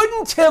Lord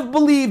wouldn't have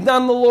believed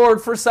on the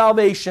Lord for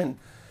salvation,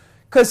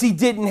 because he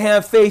didn't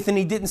have faith, and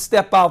he didn't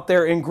step out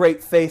there in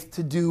great faith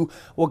to do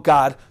what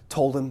God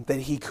told him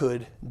that he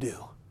could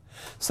do.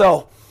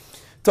 So,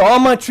 to all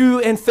my true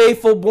and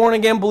faithful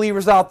born-again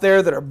believers out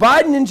there that are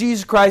abiding in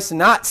Jesus Christ and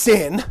not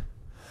sin,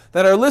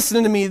 that are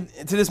listening to me,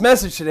 to this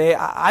message today,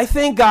 I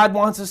think God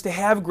wants us to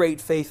have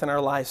great faith in our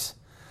lives.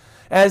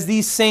 As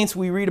these saints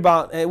we've read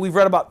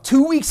about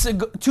 2 weeks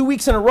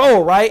in a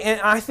row, right?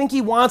 And I think he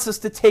wants us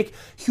to take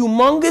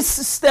humongous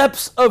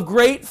steps of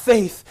great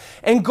faith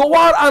and go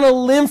out on a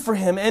limb for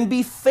him and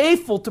be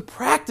faithful to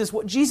practice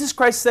what Jesus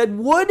Christ said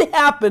would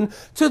happen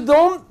to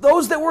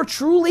those that were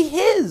truly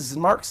his, in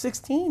Mark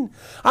 16.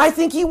 I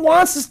think he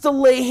wants us to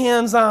lay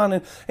hands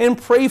on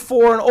and pray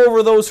for and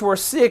over those who are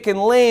sick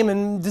and lame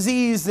and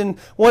diseased and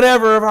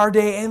whatever of our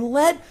day, and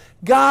let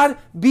God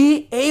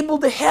be able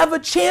to have a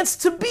chance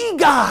to be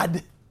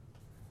God.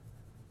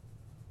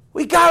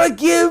 We got to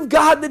give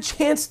God the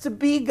chance to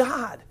be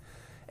God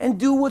and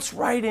do what's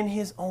right in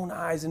his own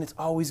eyes, and it's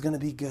always going to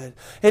be good.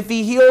 If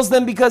he heals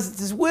them because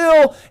it's his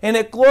will and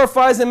it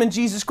glorifies them in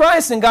Jesus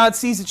Christ, and God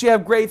sees that you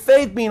have great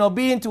faith, being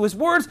obedient to his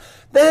words,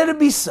 then it'll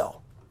be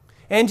so.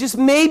 And just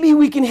maybe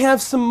we can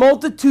have some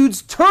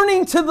multitudes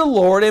turning to the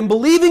Lord and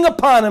believing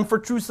upon him for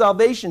true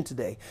salvation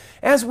today,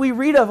 as we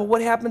read of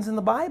what happens in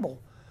the Bible.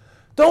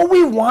 Don't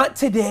we want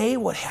today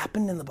what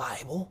happened in the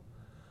Bible?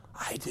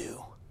 I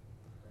do.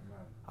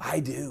 I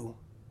do.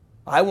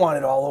 I want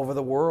it all over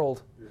the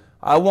world.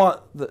 I want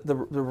the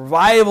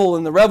revival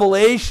and the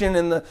revelation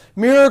and the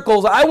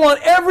miracles. I want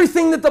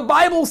everything that the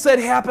Bible said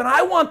happen.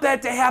 I want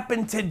that to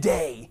happen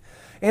today.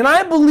 And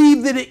I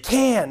believe that it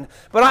can.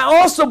 But I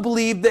also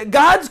believe that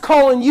God's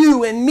calling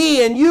you and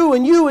me and you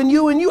and you and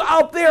you and you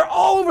out there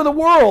all over the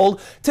world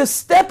to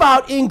step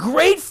out in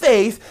great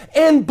faith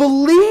and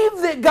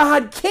believe that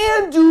God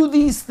can do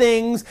these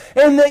things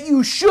and that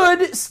you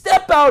should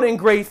step out in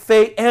great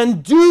faith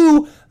and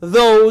do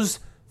those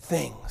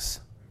things.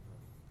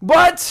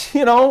 But,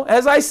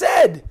 as I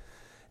said,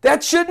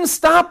 that shouldn't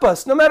stop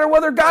us, no matter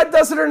whether God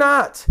does it or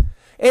not.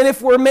 And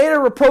if we're made a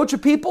reproach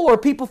of people, or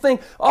people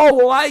think, oh,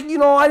 well, I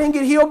didn't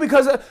get healed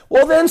because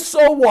well, then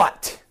so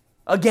what?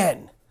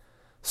 Again,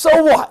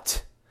 so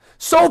what?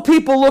 So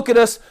people look at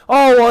us,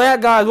 oh, well,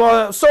 that guy,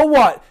 well, so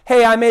what?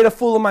 Hey, I made a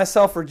fool of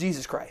myself for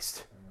Jesus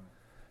Christ.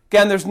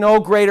 Again, there's no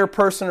greater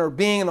person or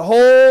being in the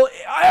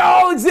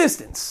all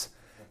existence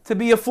to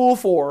be a fool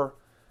for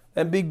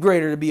and be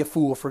greater to be a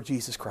fool for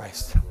Jesus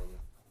Christ.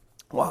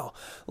 Wow.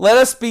 Let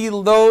us be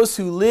those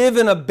who live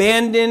in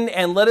abandon,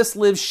 and let us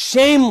live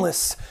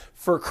shameless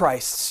for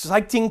Christ, just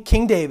like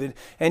King David,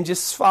 and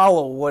just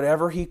follow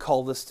whatever he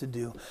called us to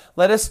do.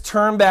 Let us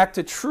turn back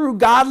to true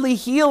godly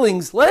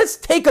healings. Let us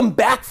take them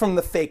back from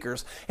the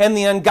fakers and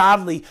the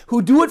ungodly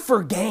who do it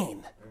for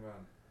gain. Amen.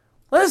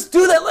 Let us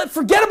do that.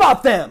 Forget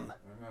about them.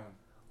 Amen.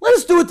 Let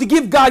us do it to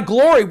give God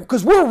glory,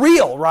 because we're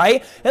real,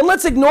 right? And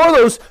let's ignore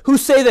those who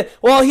say that,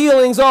 well,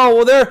 healings,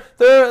 they're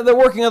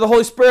working of the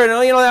Holy Spirit,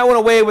 and that went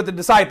away with the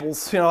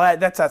disciples.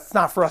 That's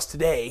not for us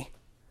today.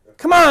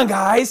 Come on,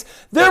 guys.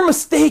 They're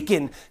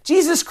mistaken.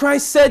 Jesus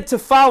Christ said to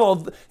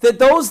follow, that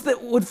those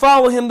that would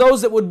follow him,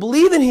 those that would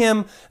believe in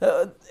him,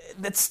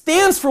 that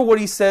stands for what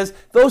he says,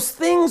 those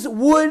things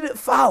would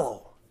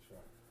follow.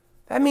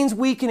 That means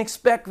we can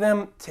expect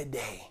them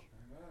today.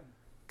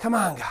 Come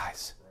on,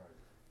 guys.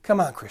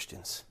 Come on,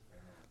 Christians.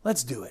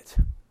 Let's do it.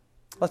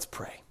 Let's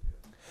pray.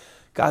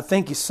 God,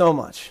 thank you so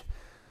much,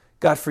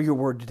 God, for your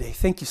word today.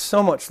 Thank you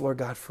so much, Lord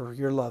God, for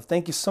your love.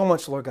 Thank you so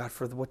much, Lord God,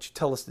 for what you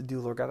tell us to do,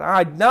 Lord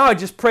God. Now I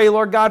just pray,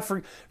 Lord God,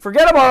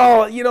 forget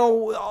about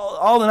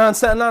all the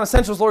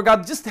non-essentials, Lord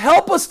God. Just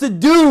help us to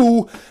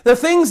do the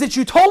things that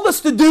you told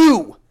us to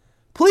do.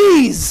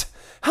 Please,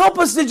 help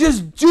us to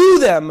just do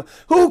them.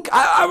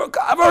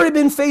 I've already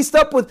been faced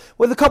up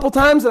with a couple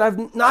times that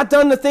I've not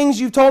done the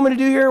things you've told me to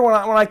do here when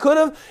I could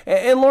have.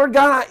 And Lord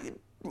God,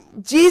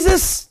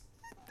 Jesus,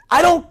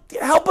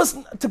 help us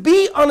to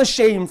be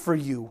unashamed for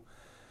you.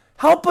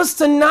 Help us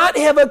to not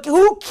have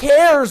who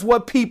cares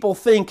what people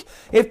think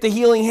if the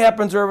healing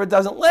happens or if it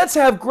doesn't. Let's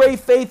have great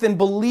faith and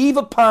believe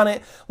upon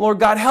it. Lord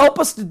God, help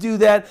us to do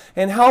that,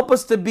 and help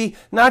us to be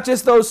not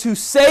just those who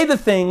say the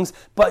things,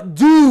 but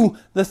do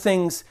the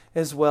things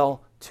as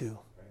well too.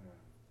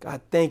 God,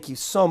 thank you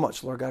so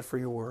much, Lord God, for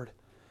your word.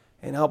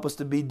 And help us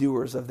to be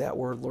doers of that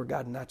word, Lord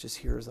God, not just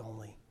hearers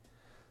only.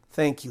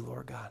 Thank you,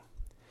 Lord God.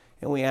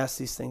 And we ask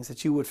these things,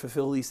 that you would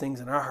fulfill these things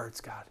in our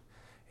hearts, God,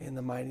 in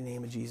the mighty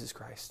name of Jesus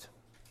Christ.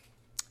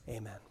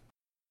 Amen.